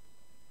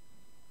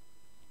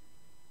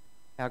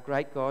 Our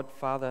great God,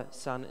 Father,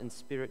 Son, and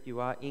Spirit, you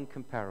are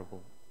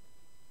incomparable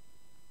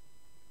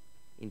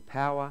in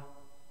power,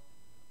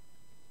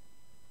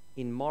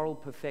 in moral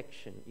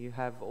perfection. You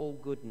have all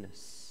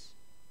goodness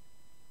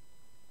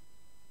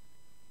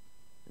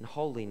and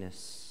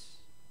holiness.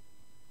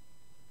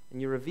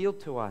 And you revealed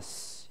to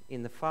us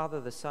in the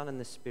Father, the Son, and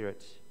the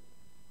Spirit.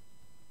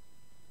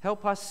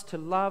 Help us to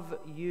love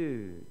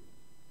you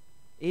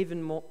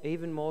even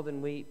more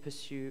than we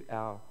pursue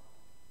our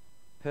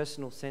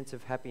personal sense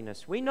of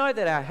happiness. We know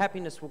that our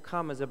happiness will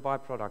come as a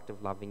byproduct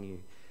of loving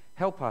you.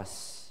 Help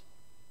us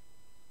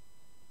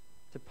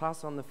to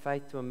pass on the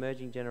faith to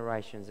emerging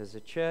generations as a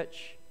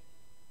church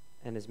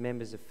and as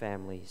members of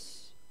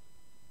families.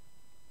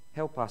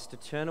 Help us to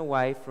turn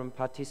away from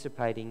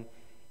participating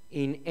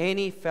in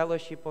any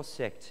fellowship or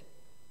sect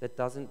that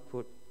doesn't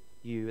put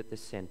you at the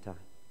center.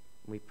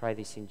 We pray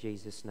this in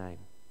Jesus' name.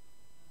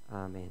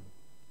 Amen.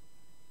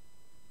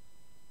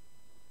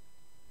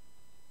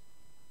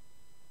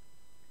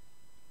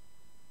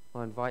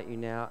 I invite you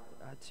now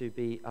to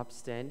be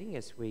upstanding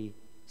as we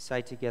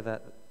say together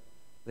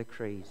the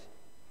creed.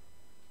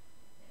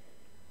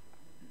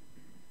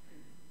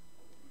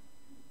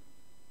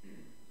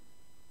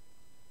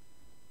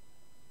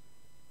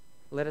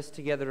 Let us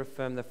together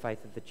affirm the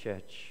faith of the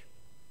church.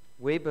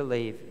 We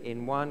believe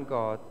in one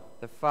God,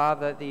 the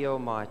Father, the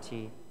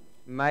Almighty,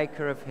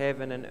 maker of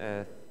heaven and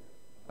earth,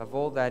 of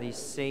all that is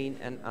seen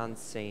and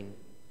unseen.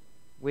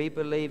 We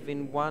believe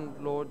in one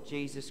Lord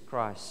Jesus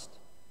Christ,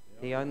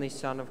 the only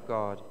Son of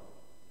God,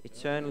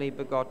 eternally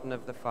begotten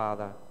of the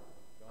Father,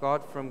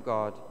 God from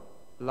God,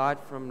 light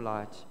from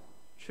light,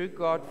 true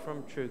God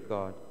from true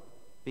God,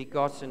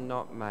 begotten,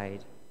 not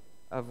made,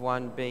 of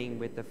one being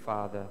with the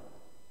Father.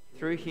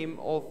 Through him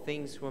all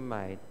things were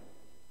made.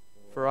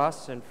 For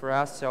us and for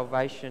our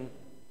salvation,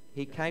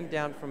 he came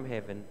down from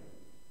heaven,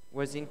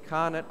 was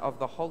incarnate of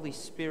the Holy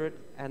Spirit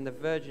and the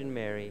Virgin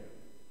Mary,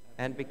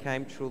 and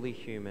became truly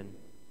human.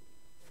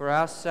 For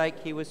our sake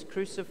he was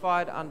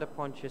crucified under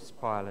Pontius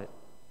Pilate.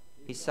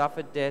 He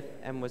suffered death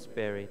and was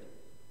buried.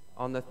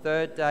 On the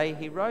third day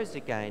he rose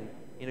again,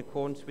 in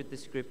accordance with the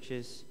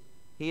Scriptures.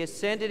 He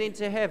ascended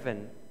into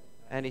heaven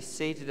and is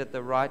seated at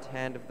the right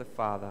hand of the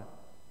Father.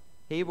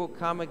 He will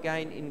come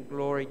again in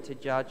glory to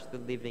judge the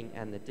living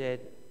and the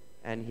dead,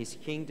 and his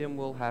kingdom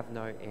will have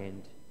no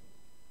end.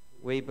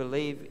 We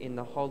believe in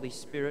the Holy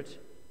Spirit,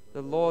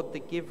 the Lord, the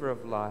giver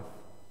of life,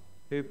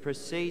 who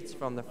proceeds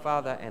from the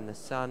Father and the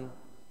Son,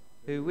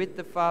 who with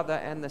the Father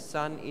and the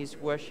Son is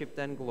worshipped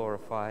and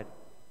glorified,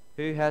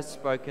 who has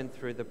spoken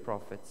through the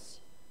prophets.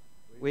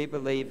 We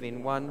believe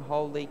in one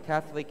holy,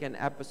 Catholic and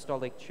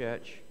Apostolic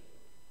Church.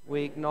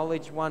 We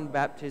acknowledge one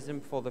baptism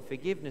for the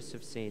forgiveness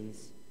of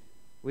sins.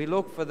 We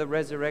look for the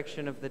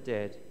resurrection of the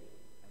dead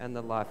and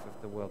the life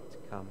of the world to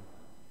come.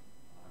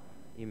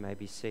 You may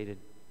be seated.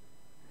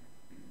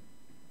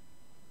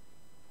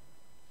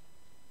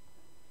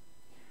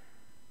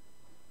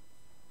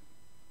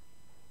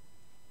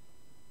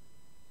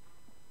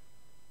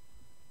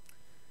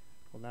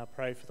 We'll now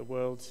pray for the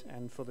world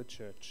and for the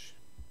church.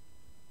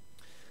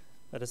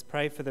 Let us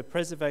pray for the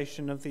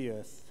preservation of the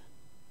earth.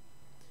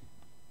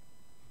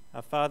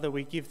 Our Father,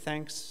 we give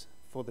thanks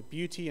for the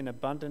beauty and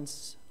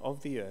abundance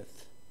of the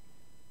earth.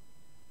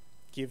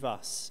 Give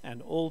us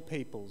and all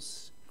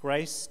peoples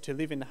grace to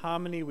live in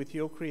harmony with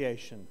your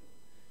creation.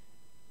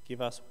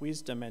 Give us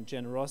wisdom and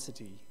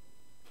generosity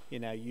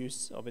in our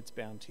use of its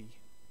bounty.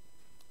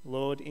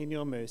 Lord, in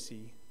your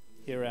mercy,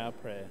 hear our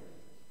prayer.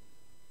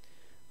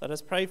 Let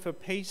us pray for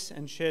peace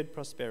and shared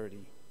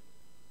prosperity.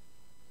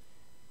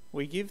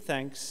 We give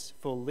thanks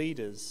for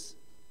leaders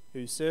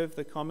who serve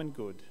the common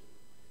good.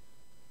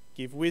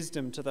 Give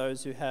wisdom to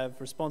those who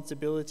have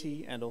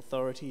responsibility and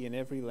authority in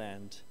every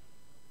land,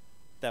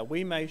 that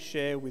we may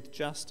share with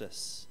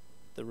justice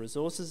the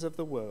resources of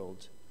the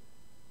world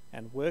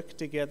and work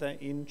together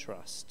in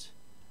trust.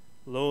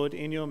 Lord,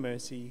 in your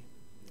mercy,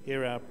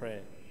 hear our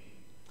prayer.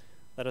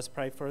 Let us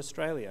pray for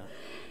Australia.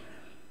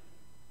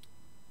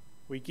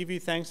 We give you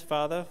thanks,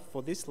 Father,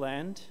 for this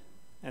land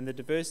and the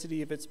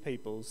diversity of its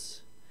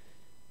peoples.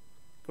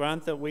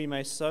 Grant that we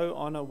may so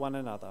honour one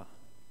another,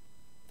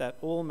 that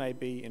all may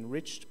be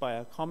enriched by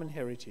our common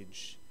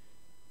heritage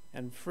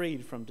and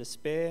freed from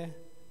despair,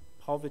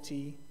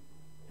 poverty,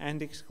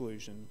 and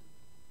exclusion.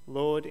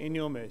 Lord, in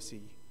your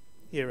mercy,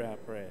 hear our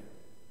prayer.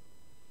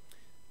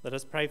 Let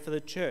us pray for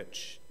the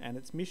church and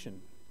its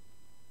mission.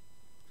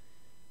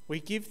 We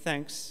give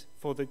thanks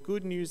for the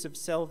good news of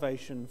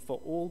salvation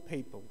for all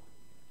people.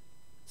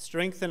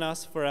 Strengthen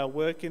us for our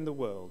work in the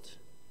world.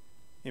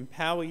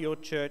 Empower your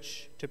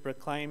church to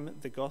proclaim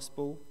the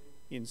gospel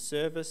in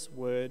service,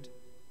 word,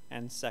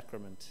 and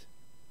sacrament.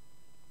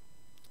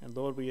 And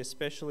Lord, we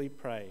especially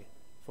pray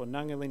for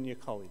Nangalinya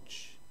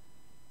College,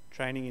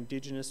 training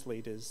Indigenous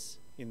leaders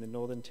in the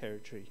Northern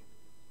Territory.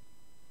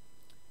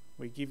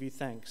 We give you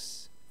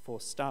thanks for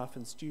staff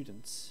and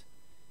students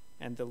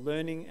and the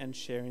learning and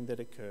sharing that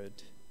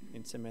occurred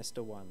in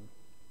semester 1.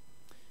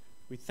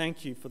 We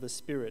thank you for the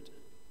spirit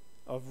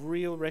of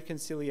real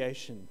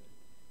reconciliation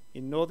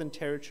in Northern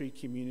Territory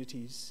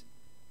communities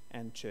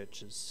and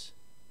churches.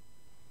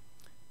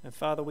 And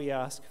Father, we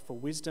ask for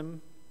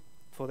wisdom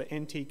for the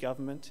NT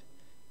government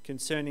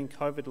concerning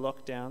COVID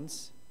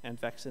lockdowns and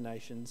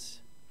vaccinations.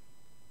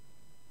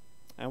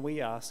 And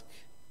we ask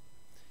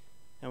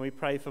and we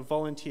pray for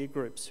volunteer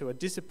groups who are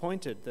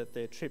disappointed that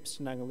their trips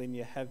to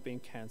Nangalinya have been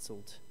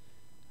cancelled.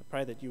 I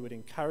pray that you would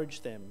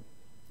encourage them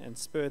and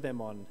spur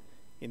them on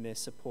in their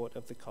support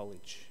of the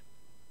college.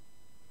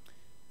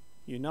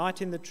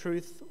 Unite in the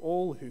truth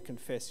all who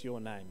confess your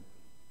name,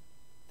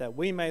 that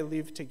we may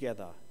live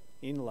together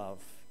in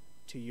love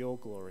to your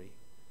glory.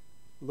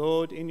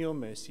 Lord, in your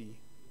mercy,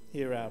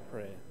 hear our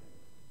prayer.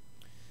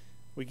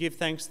 We give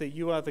thanks that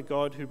you are the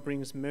God who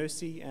brings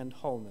mercy and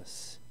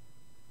wholeness.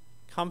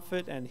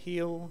 Comfort and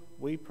heal,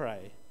 we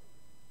pray,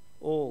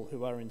 all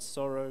who are in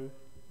sorrow,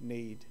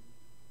 need,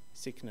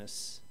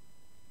 sickness,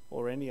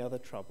 or any other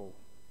trouble.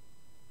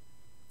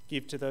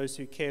 Give to those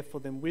who care for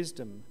them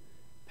wisdom,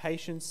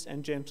 patience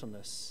and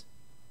gentleness,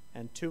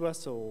 and to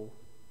us all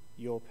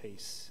your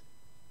peace.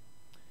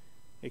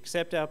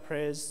 Accept our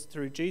prayers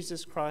through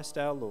Jesus Christ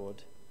our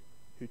Lord,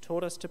 who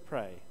taught us to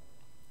pray,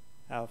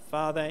 Our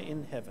Father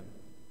in heaven,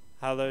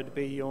 hallowed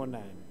be your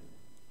name.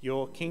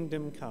 Your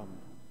kingdom come,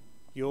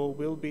 your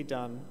will be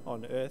done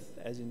on earth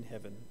as in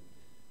heaven.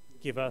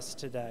 Give us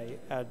today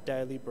our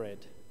daily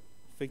bread.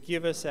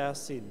 Forgive us our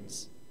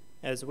sins,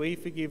 as we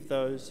forgive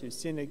those who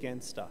sin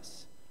against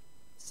us.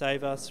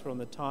 Save us from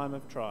the time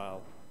of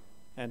trial,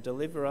 and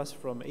deliver us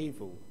from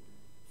evil.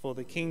 For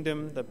the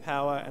kingdom, the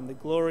power, and the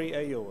glory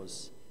are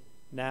yours,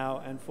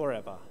 now and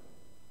forever.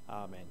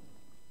 Amen.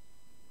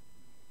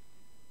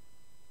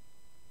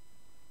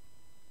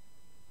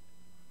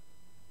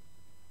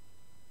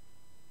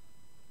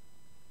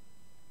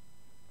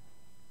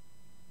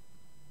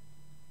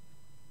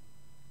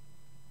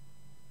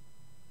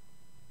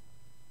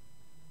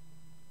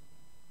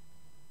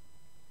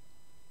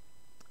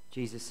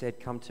 Jesus said,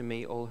 "Come to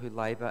me, all who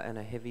labour and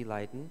are heavy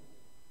laden,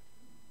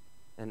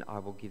 and I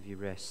will give you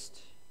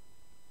rest."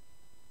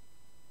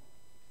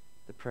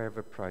 The prayer of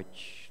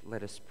approach.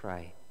 Let us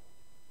pray.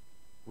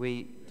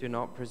 We do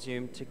not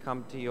presume to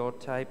come to your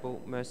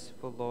table,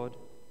 merciful Lord,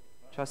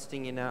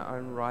 trusting in our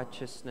own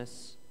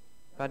righteousness,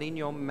 but in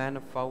your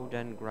manifold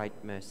and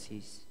great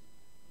mercies.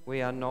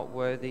 We are not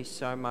worthy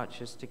so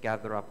much as to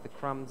gather up the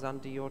crumbs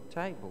under your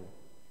table,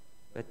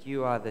 but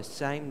you are the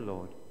same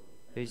Lord,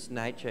 whose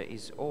nature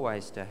is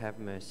always to have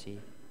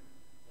mercy.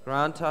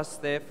 Grant us,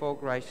 therefore,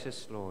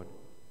 gracious Lord,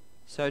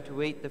 so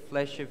to eat the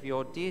flesh of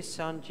your dear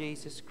Son,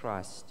 Jesus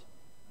Christ,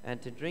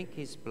 and to drink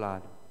his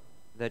blood,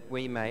 that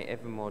we may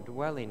evermore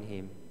dwell in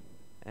him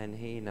and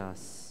he in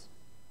us.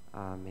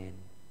 Amen.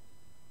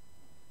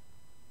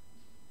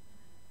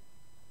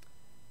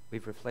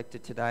 We've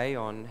reflected today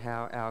on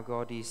how our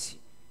God is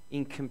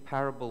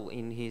incomparable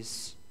in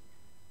his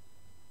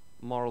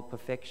moral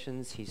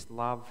perfections, his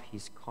love,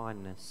 his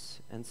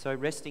kindness. And so,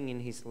 resting in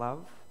his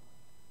love,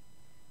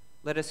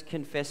 let us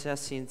confess our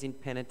sins in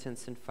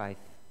penitence and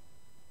faith,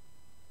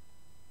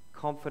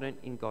 confident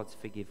in God's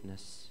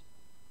forgiveness.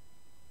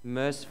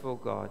 Merciful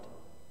God,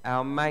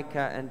 our Maker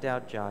and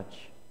our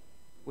Judge,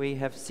 we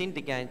have sinned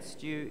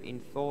against you in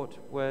thought,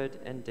 word,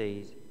 and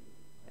deed,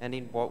 and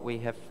in what we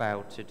have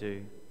failed to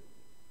do.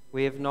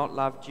 We have not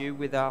loved you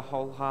with our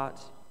whole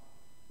heart.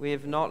 We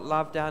have not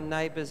loved our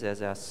neighbours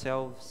as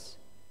ourselves.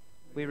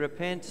 We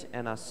repent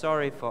and are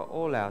sorry for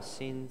all our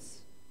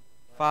sins.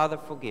 Father,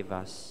 forgive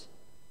us.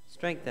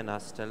 Strengthen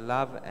us to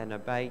love and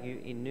obey you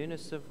in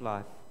newness of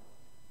life,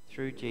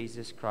 through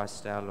Jesus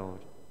Christ our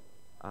Lord.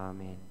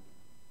 Amen.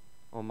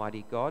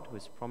 Almighty God, who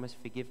has promised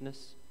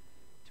forgiveness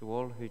to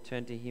all who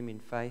turn to him in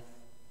faith,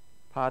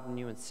 pardon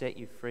you and set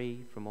you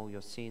free from all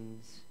your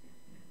sins,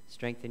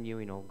 strengthen you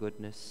in all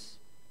goodness,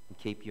 and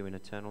keep you in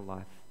eternal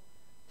life,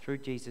 through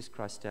Jesus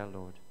Christ our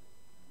Lord.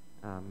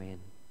 Amen.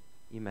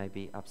 You may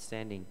be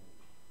upstanding.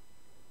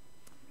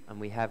 And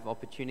we have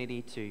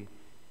opportunity to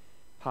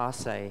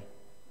pass a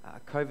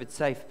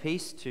COVID-safe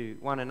peace to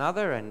one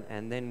another,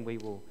 and then we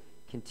will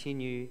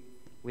continue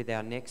with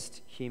our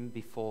next hymn,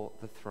 Before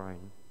the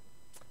Throne.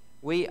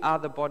 We are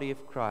the body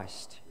of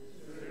Christ.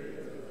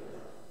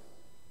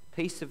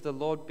 Peace of the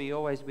Lord be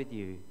always with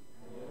you.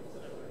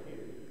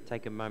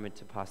 Take a moment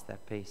to pass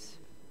that peace.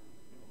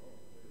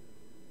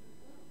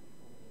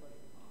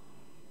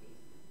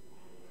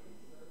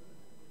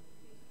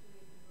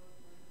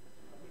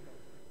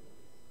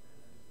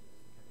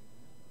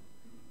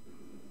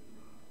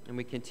 And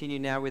we continue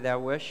now with our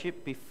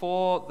worship.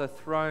 Before the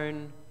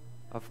throne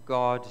of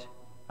God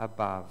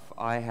above,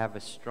 I have a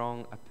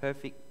strong, a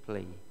perfect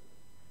plea.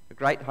 A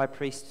great high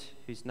priest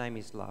whose name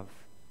is love,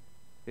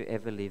 who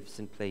ever lives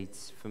and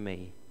pleads for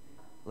me.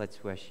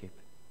 Let's worship.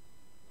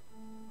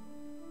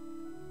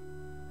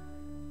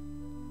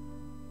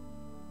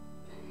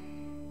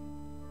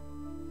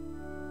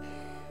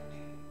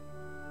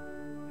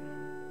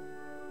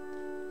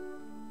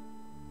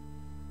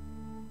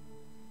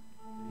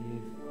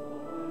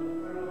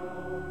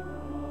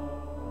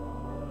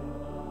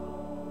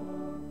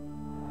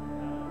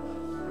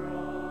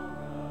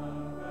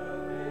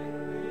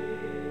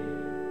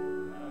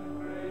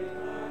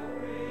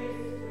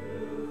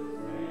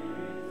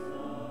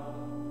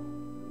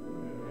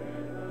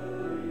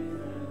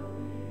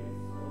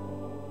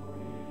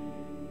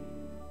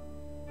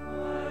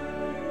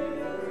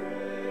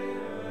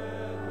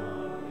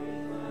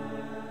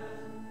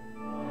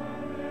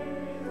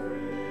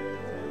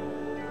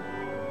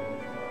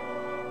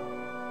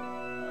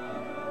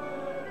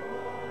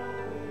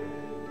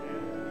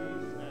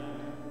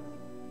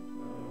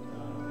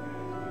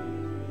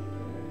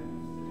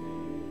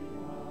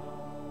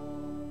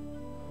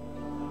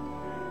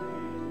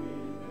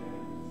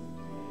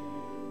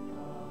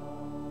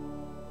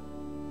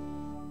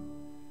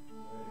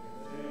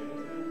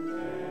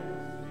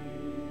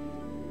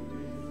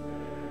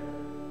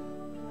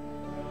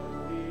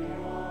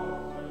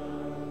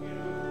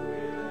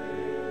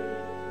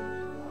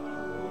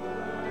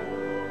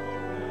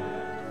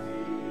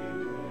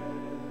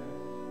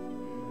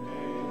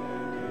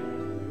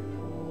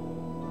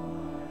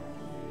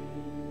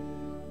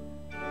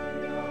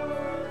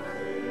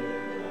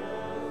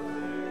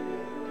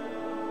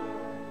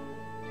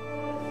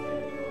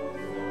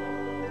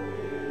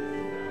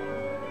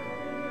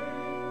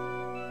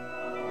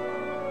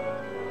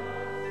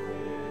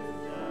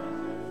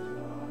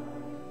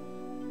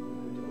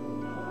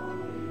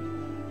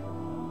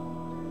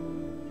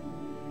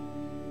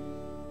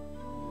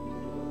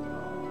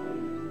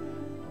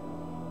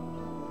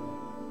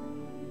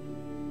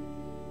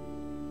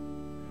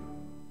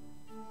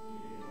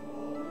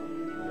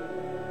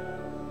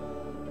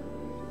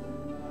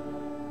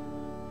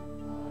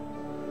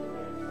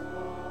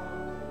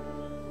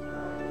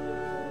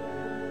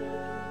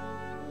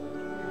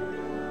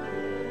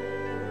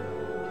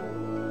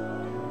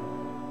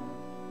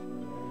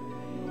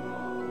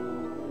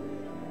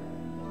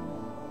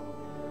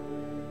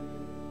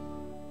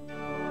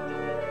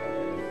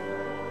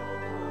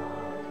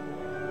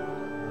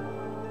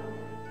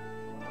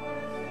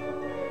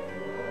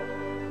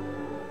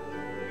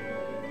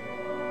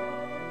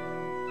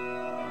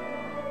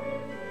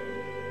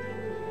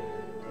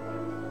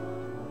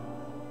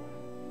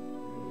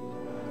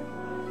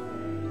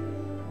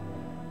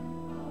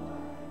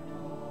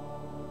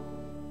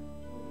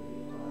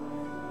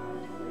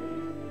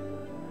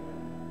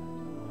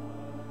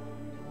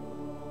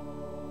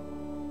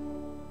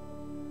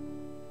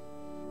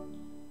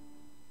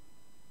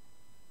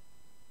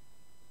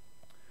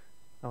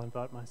 I'll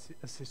invite my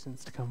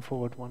assistants to come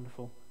forward.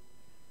 Wonderful.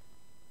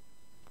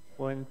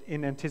 Well,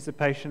 in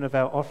anticipation of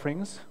our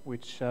offerings,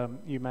 which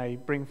you may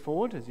bring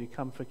forward as you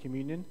come for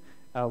communion,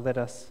 let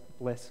us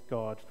bless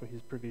God for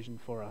his provision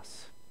for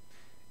us.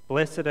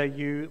 Blessed are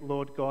you,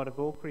 Lord God of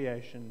all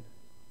creation.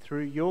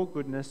 Through your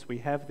goodness we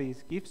have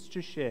these gifts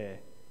to share.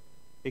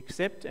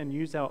 Accept and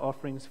use our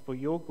offerings for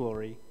your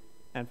glory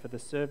and for the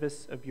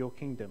service of your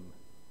kingdom.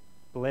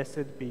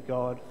 Blessed be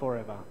God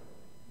forever.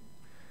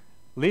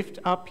 Lift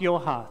up your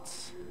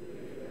hearts.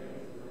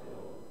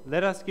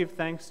 Let us give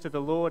thanks to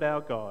the Lord our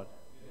God.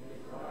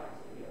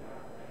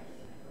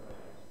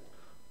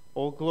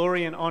 All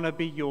glory and honour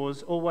be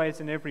yours, always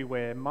and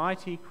everywhere,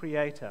 mighty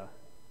Creator,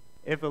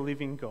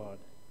 ever-living God.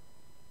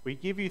 We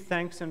give you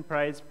thanks and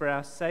praise for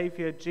our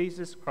Saviour,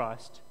 Jesus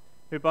Christ,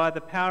 who by the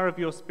power of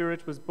your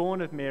Spirit was born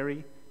of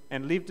Mary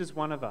and lived as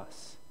one of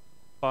us.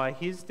 By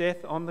his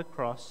death on the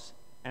cross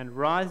and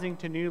rising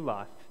to new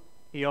life,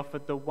 he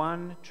offered the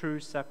one true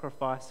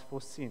sacrifice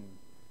for sin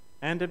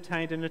and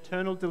obtained an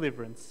eternal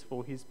deliverance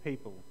for his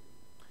people.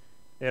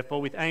 Therefore,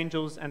 with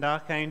angels and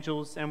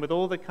archangels and with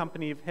all the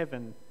company of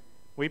heaven,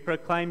 we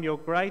proclaim your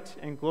great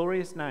and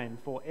glorious name,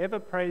 forever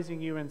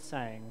praising you and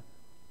saying,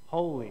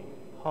 Holy,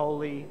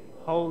 holy,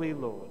 holy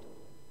Lord,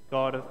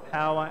 God of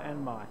power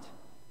and might.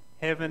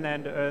 Heaven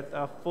and earth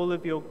are full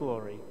of your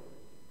glory.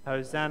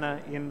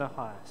 Hosanna in the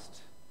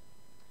highest.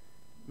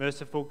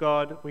 Merciful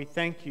God, we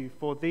thank you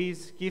for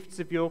these gifts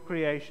of your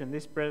creation,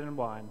 this bread and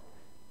wine,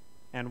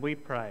 and we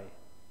pray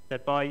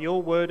that by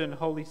your word and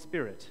Holy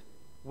Spirit,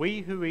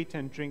 we who eat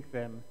and drink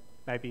them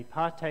may be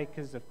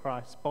partakers of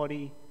Christ's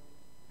body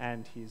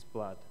and his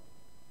blood.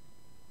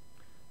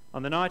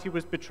 On the night he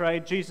was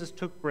betrayed, Jesus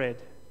took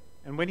bread,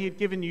 and when he had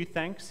given you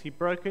thanks, he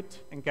broke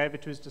it and gave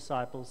it to his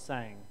disciples,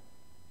 saying,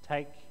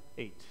 Take,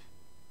 eat.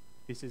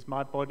 This is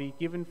my body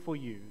given for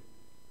you.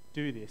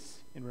 Do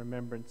this in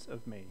remembrance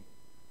of me.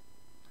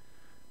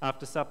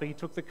 After supper, he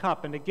took the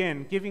cup, and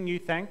again, giving you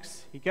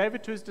thanks, he gave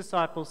it to his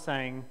disciples,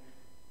 saying,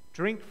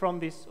 Drink from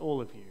this, all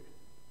of you.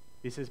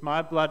 This is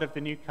my blood of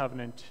the new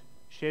covenant,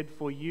 shed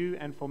for you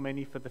and for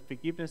many for the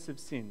forgiveness of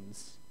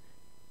sins.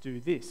 Do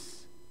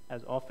this,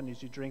 as often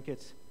as you drink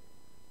it,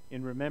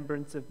 in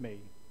remembrance of me.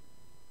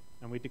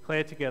 And we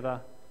declare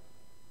together,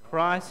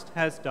 Christ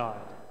has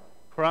died.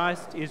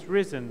 Christ is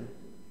risen.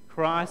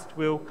 Christ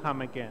will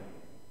come again.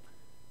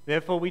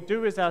 Therefore we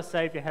do as our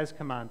Saviour has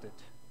commanded,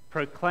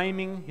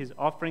 proclaiming his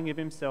offering of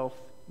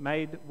himself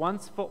made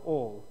once for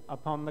all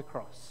upon the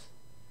cross,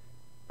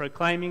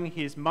 proclaiming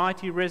his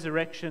mighty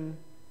resurrection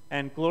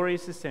and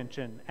glorious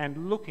ascension,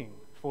 and looking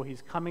for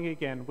his coming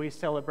again, we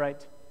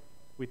celebrate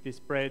with this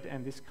bread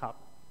and this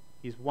cup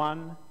his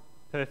one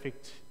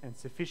perfect and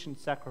sufficient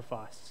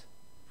sacrifice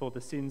for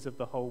the sins of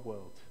the whole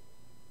world.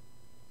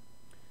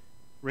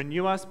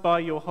 Renew us by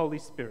your Holy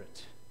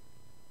Spirit.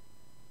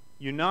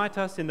 Unite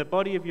us in the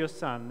body of your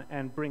Son,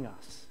 and bring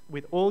us,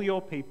 with all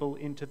your people,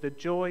 into the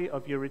joy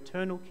of your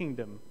eternal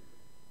kingdom,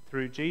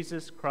 through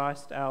Jesus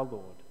Christ our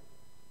Lord,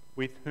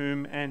 with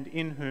whom and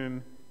in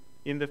whom,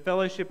 in the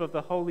fellowship of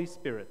the Holy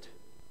Spirit,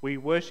 we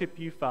worship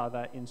you,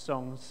 Father, in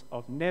songs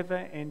of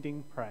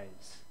never-ending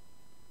praise.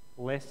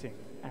 Blessing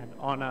and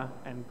honour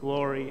and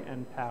glory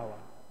and power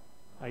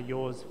are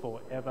yours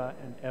forever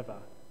and ever.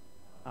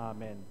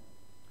 Amen.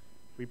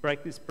 We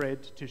break this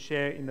bread to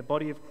share in the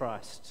body of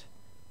Christ.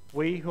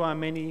 We who are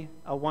many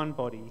are one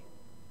body,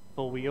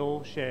 for we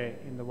all share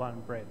in the one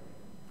bread.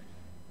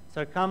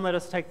 So come, let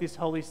us take this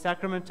holy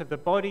sacrament of the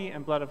body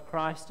and blood of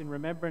Christ in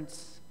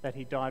remembrance that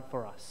he died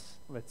for us.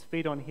 Let's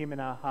feed on him in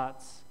our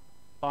hearts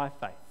by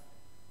faith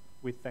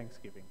with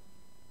thanksgiving.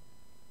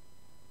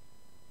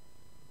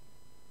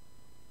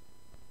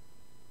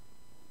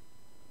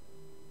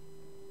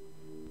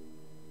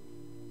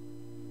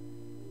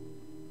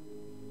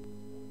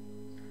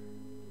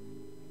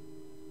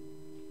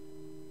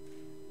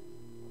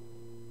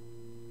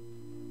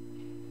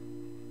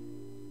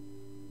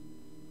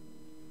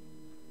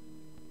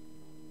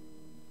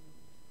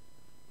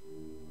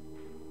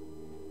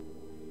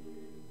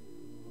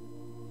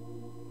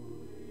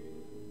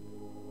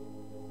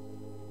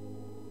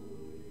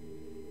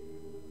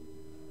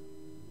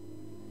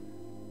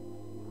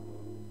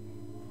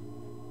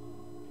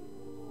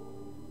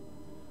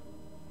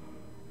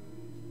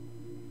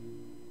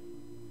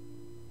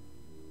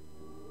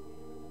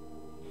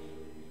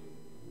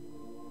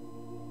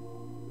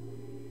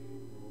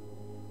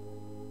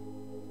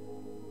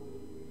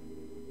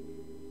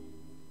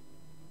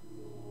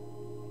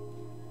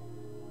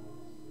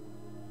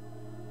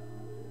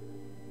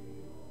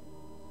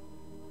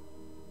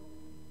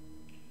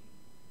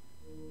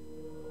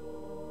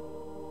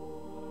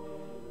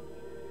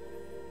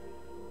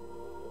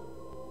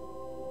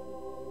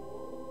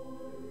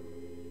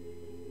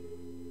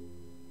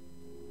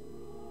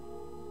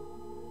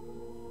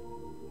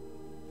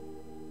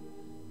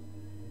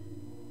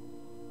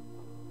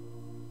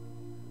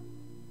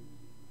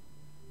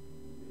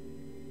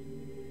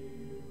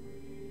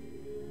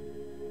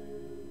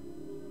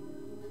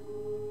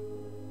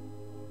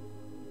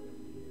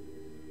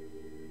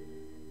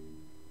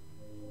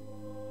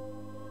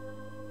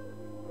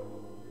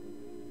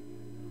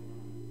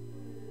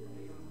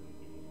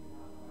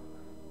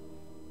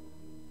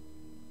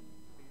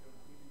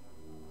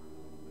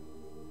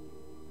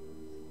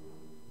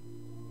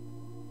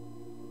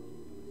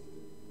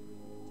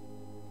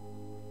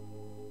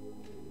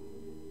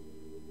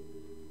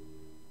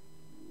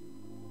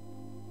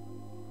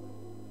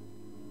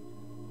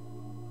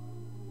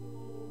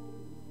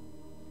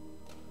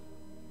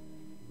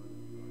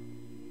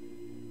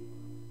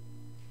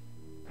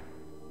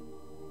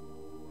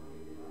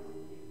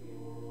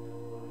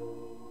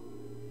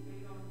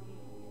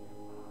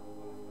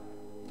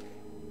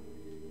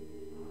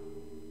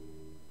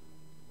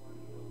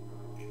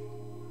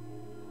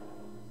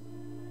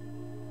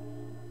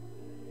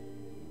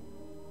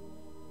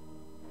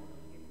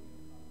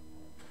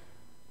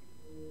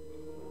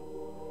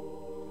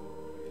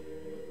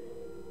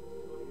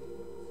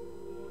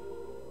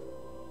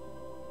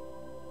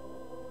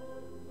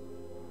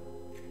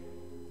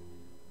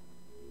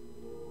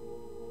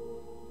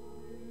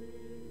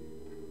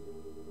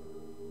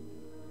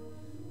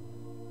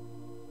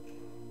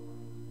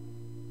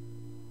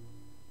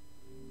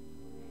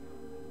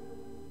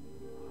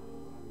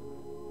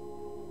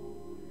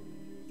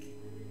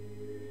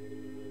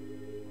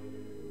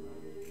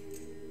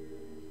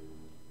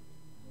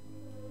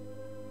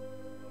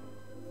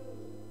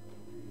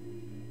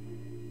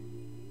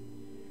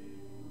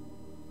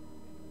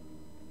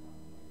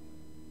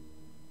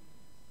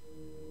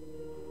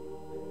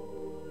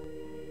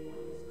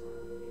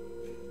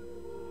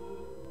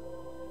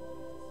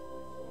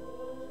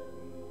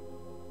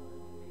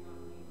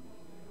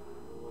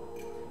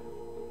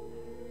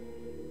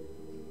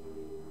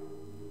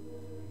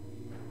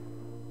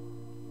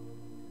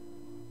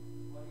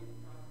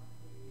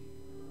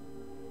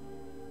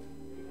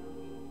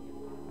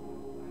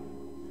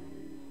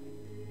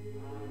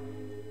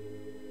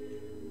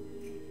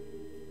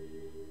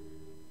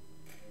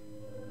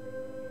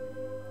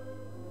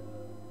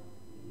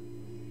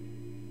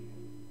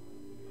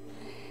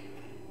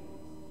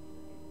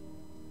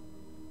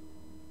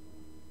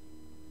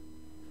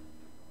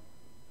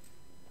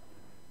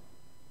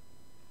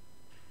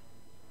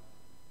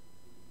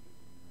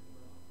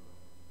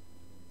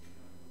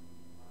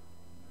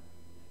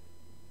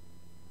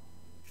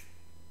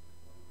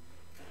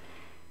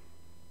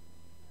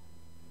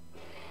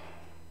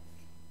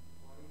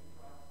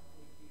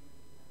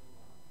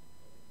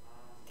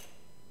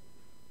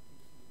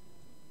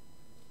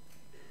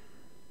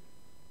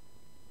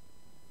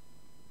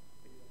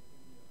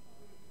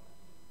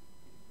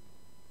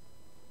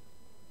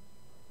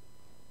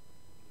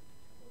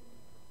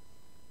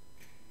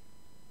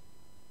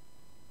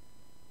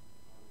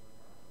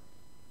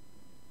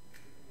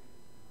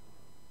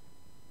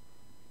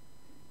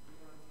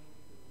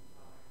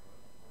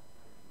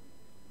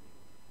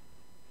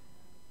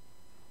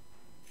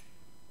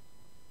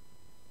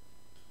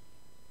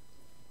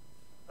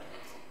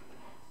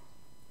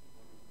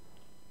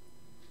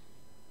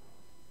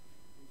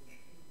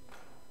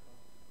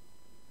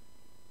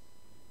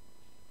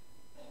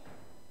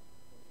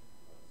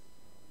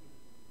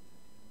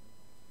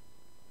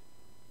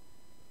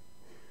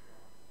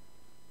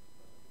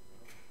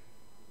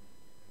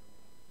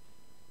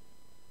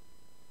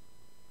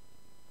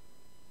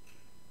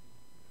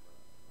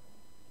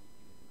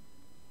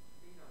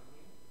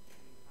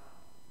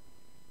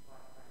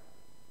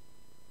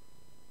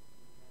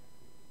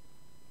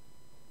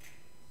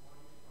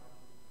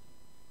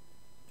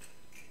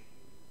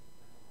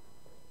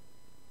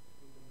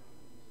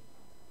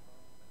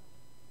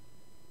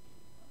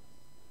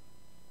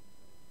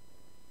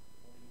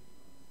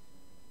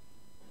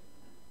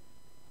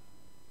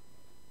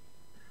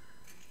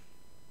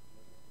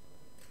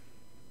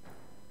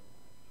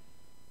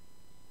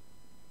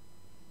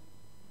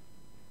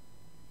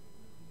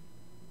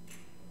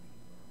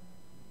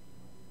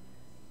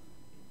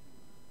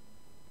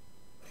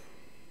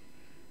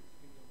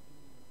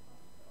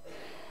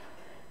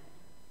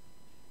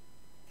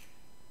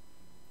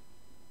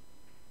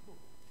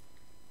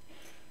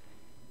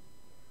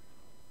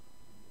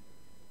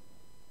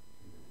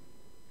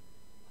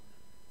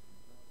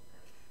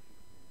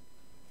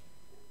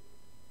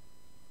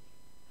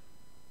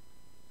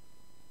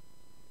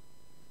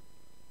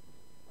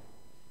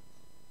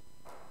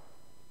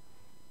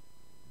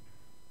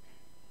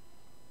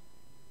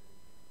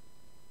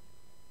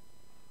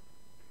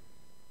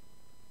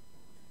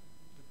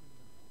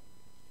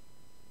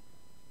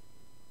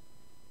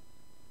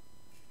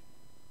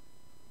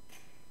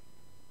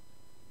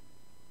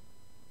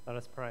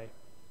 Let's pray.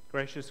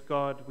 Gracious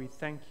God, we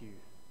thank you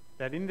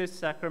that in this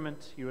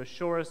sacrament you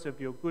assure us of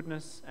your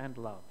goodness and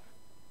love.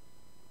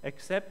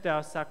 Accept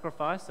our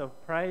sacrifice of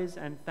praise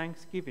and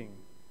thanksgiving,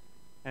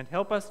 and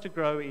help us to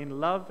grow in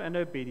love and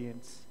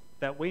obedience,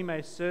 that we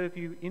may serve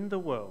you in the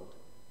world,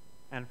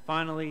 and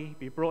finally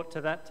be brought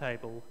to that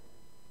table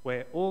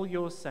where all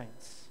your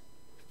saints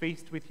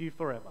feast with you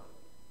forever.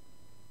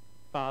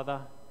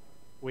 Father,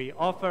 we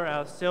offer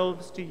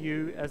ourselves to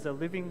you as a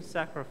living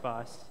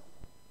sacrifice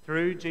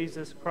through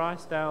Jesus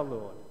Christ our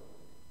Lord.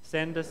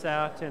 Send us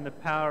out in the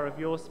power of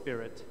your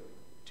Spirit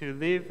to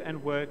live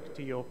and work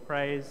to your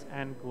praise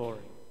and glory.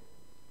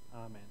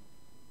 Amen.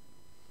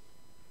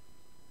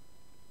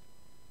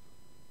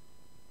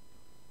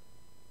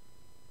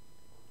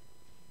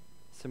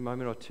 It's a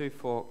moment or two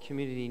for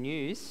community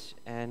news,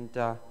 and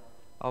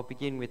I'll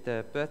begin with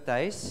the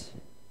birthdays.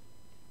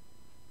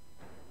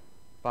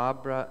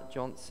 Barbara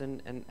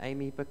Johnson and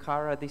Amy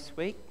Bakara this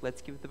week.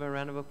 Let's give them a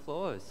round of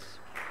applause.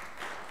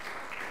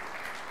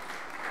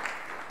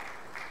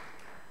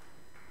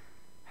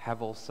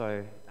 Have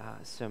also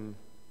some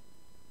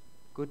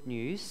good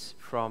news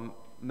from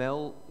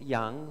Mel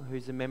Young,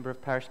 who's a member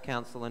of Parish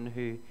Council and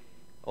who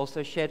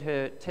also shared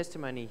her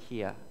testimony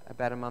here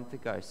about a month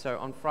ago. So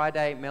on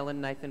Friday, Mel and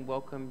Nathan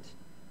welcomed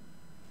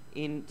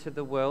into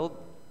the world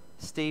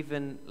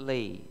Stephen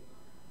Lee,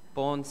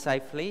 born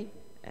safely,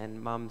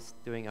 and Mum's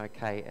doing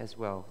okay as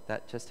well.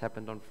 That just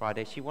happened on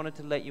Friday. She wanted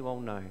to let you all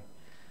know.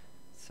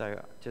 So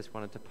I just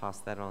wanted to pass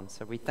that on.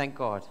 So we thank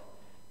God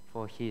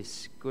for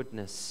his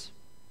goodness.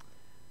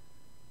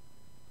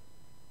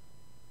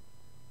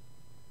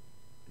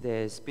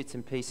 There's bits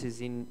and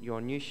pieces in your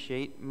news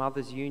sheet.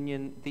 Mothers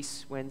Union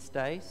this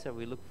Wednesday, so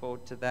we look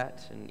forward to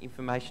that and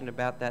information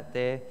about that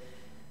there.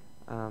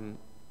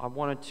 I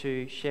wanted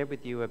to share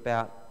with you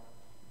about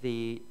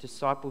the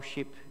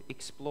Discipleship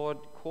Explored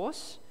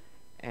course,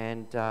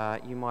 and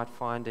you might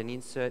find an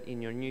insert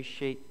in your news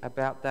sheet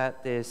about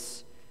that.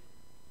 There's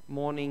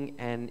morning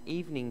and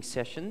evening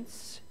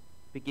sessions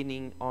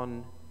beginning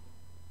on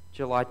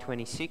July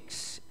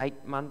 26,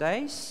 8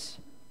 Mondays.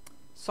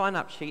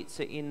 Sign-up sheets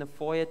are in the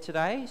foyer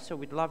today, so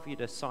we'd love you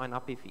to sign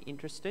up if you're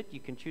interested.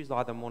 You can choose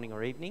either morning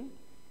or evening.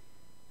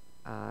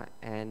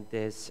 And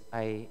there's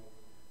a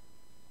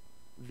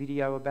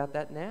video about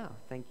that now.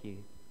 Thank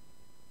you.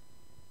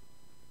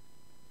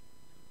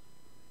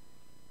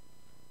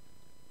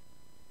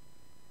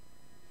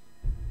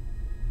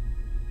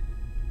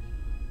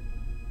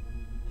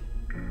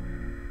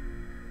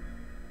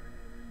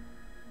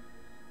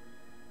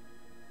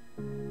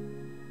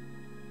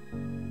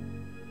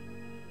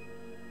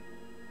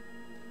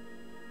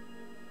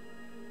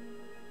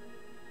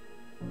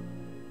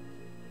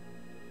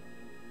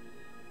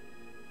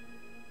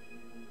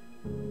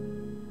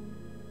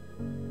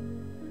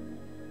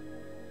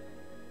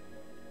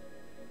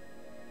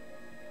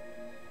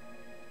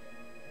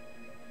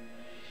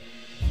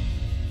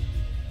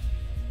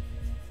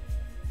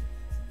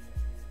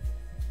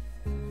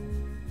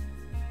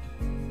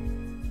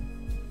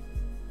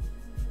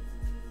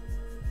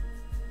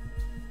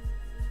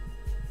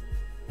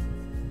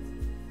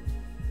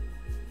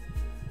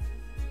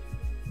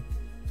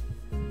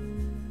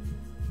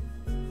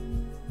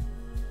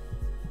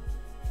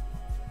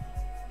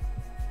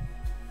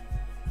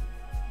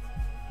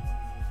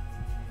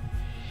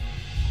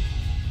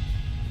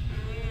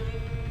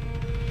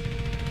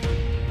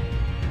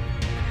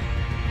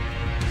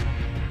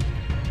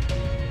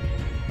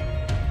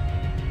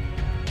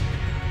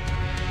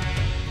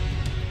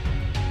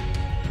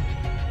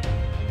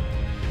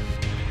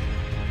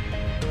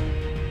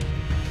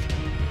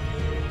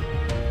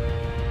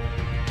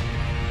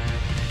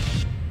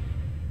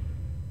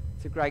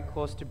 Great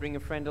course to bring a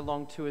friend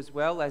along to as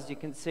well. As you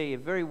can see,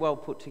 very well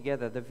put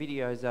together. The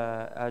videos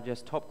are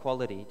just top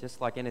quality,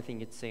 just like anything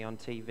you'd see on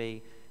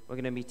TV. We're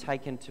going to be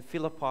taken to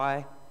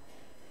Philippi,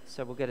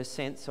 so we'll get a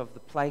sense of the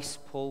place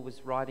Paul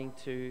was writing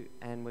to,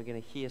 and we're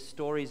going to hear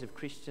stories of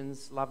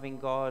Christians loving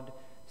God,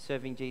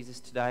 serving Jesus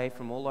today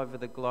from all over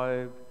the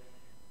globe.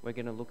 We're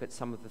going to look at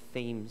some of the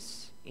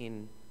themes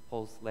in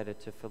Paul's letter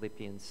to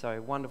Philippians.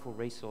 So, wonderful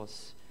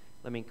resource.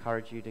 Let me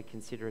encourage you to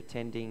consider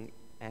attending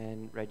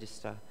and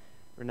register.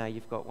 Renee,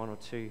 you've got one or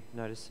two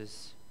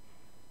notices.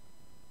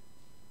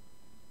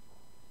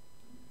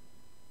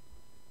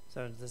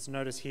 So there's a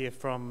notice here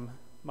from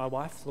my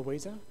wife,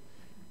 Louisa,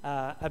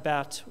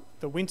 about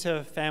the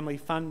Winter Family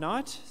Fun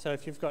Night. So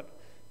if you've got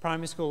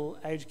primary school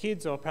age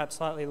kids or perhaps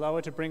slightly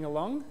lower to bring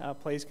along,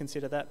 please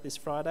consider that this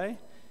Friday,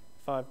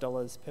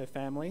 $5 per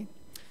family.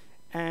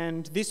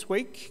 And this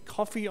week,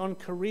 Coffee on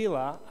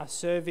Kareela are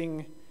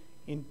serving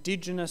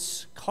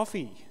Indigenous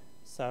coffee.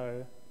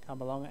 So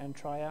come along and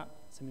try out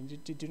some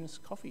Indigenous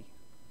coffee.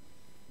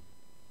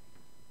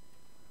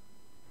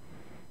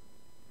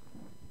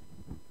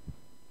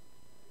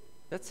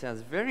 That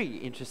sounds very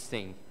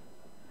interesting.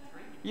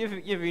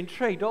 You've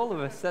intrigued all of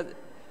us.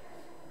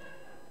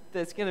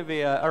 There's going to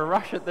be a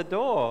rush at the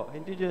door.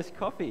 Indigenous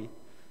coffee.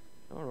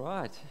 All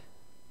right.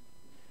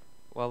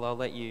 Well, I'll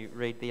let you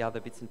read the other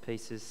bits and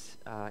pieces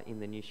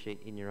in the news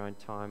sheet in your own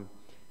time.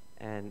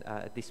 And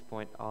at this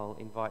point, I'll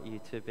invite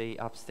you to be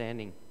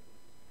upstanding.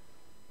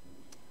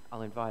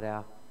 I'll invite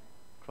our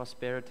cross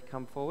bearer to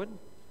come forward.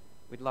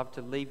 We'd love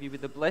to leave you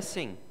with a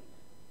blessing.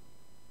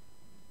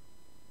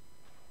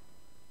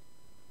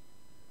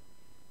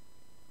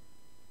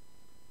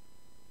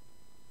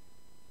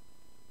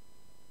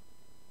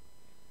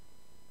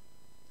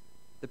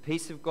 The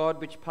peace of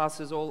God, which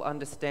passes all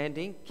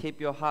understanding,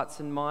 keep your hearts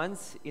and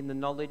minds in the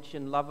knowledge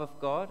and love of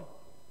God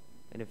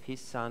and of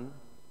his Son,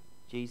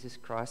 Jesus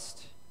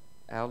Christ,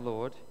 our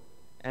Lord.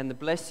 And the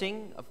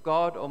blessing of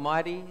God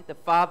Almighty, the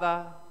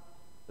Father,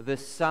 the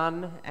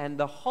Son, and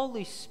the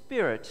Holy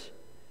Spirit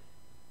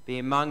be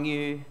among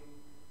you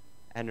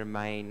and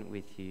remain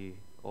with you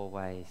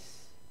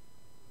always.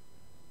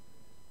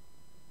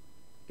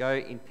 Go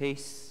in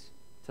peace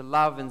to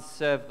love and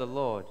serve the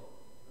Lord.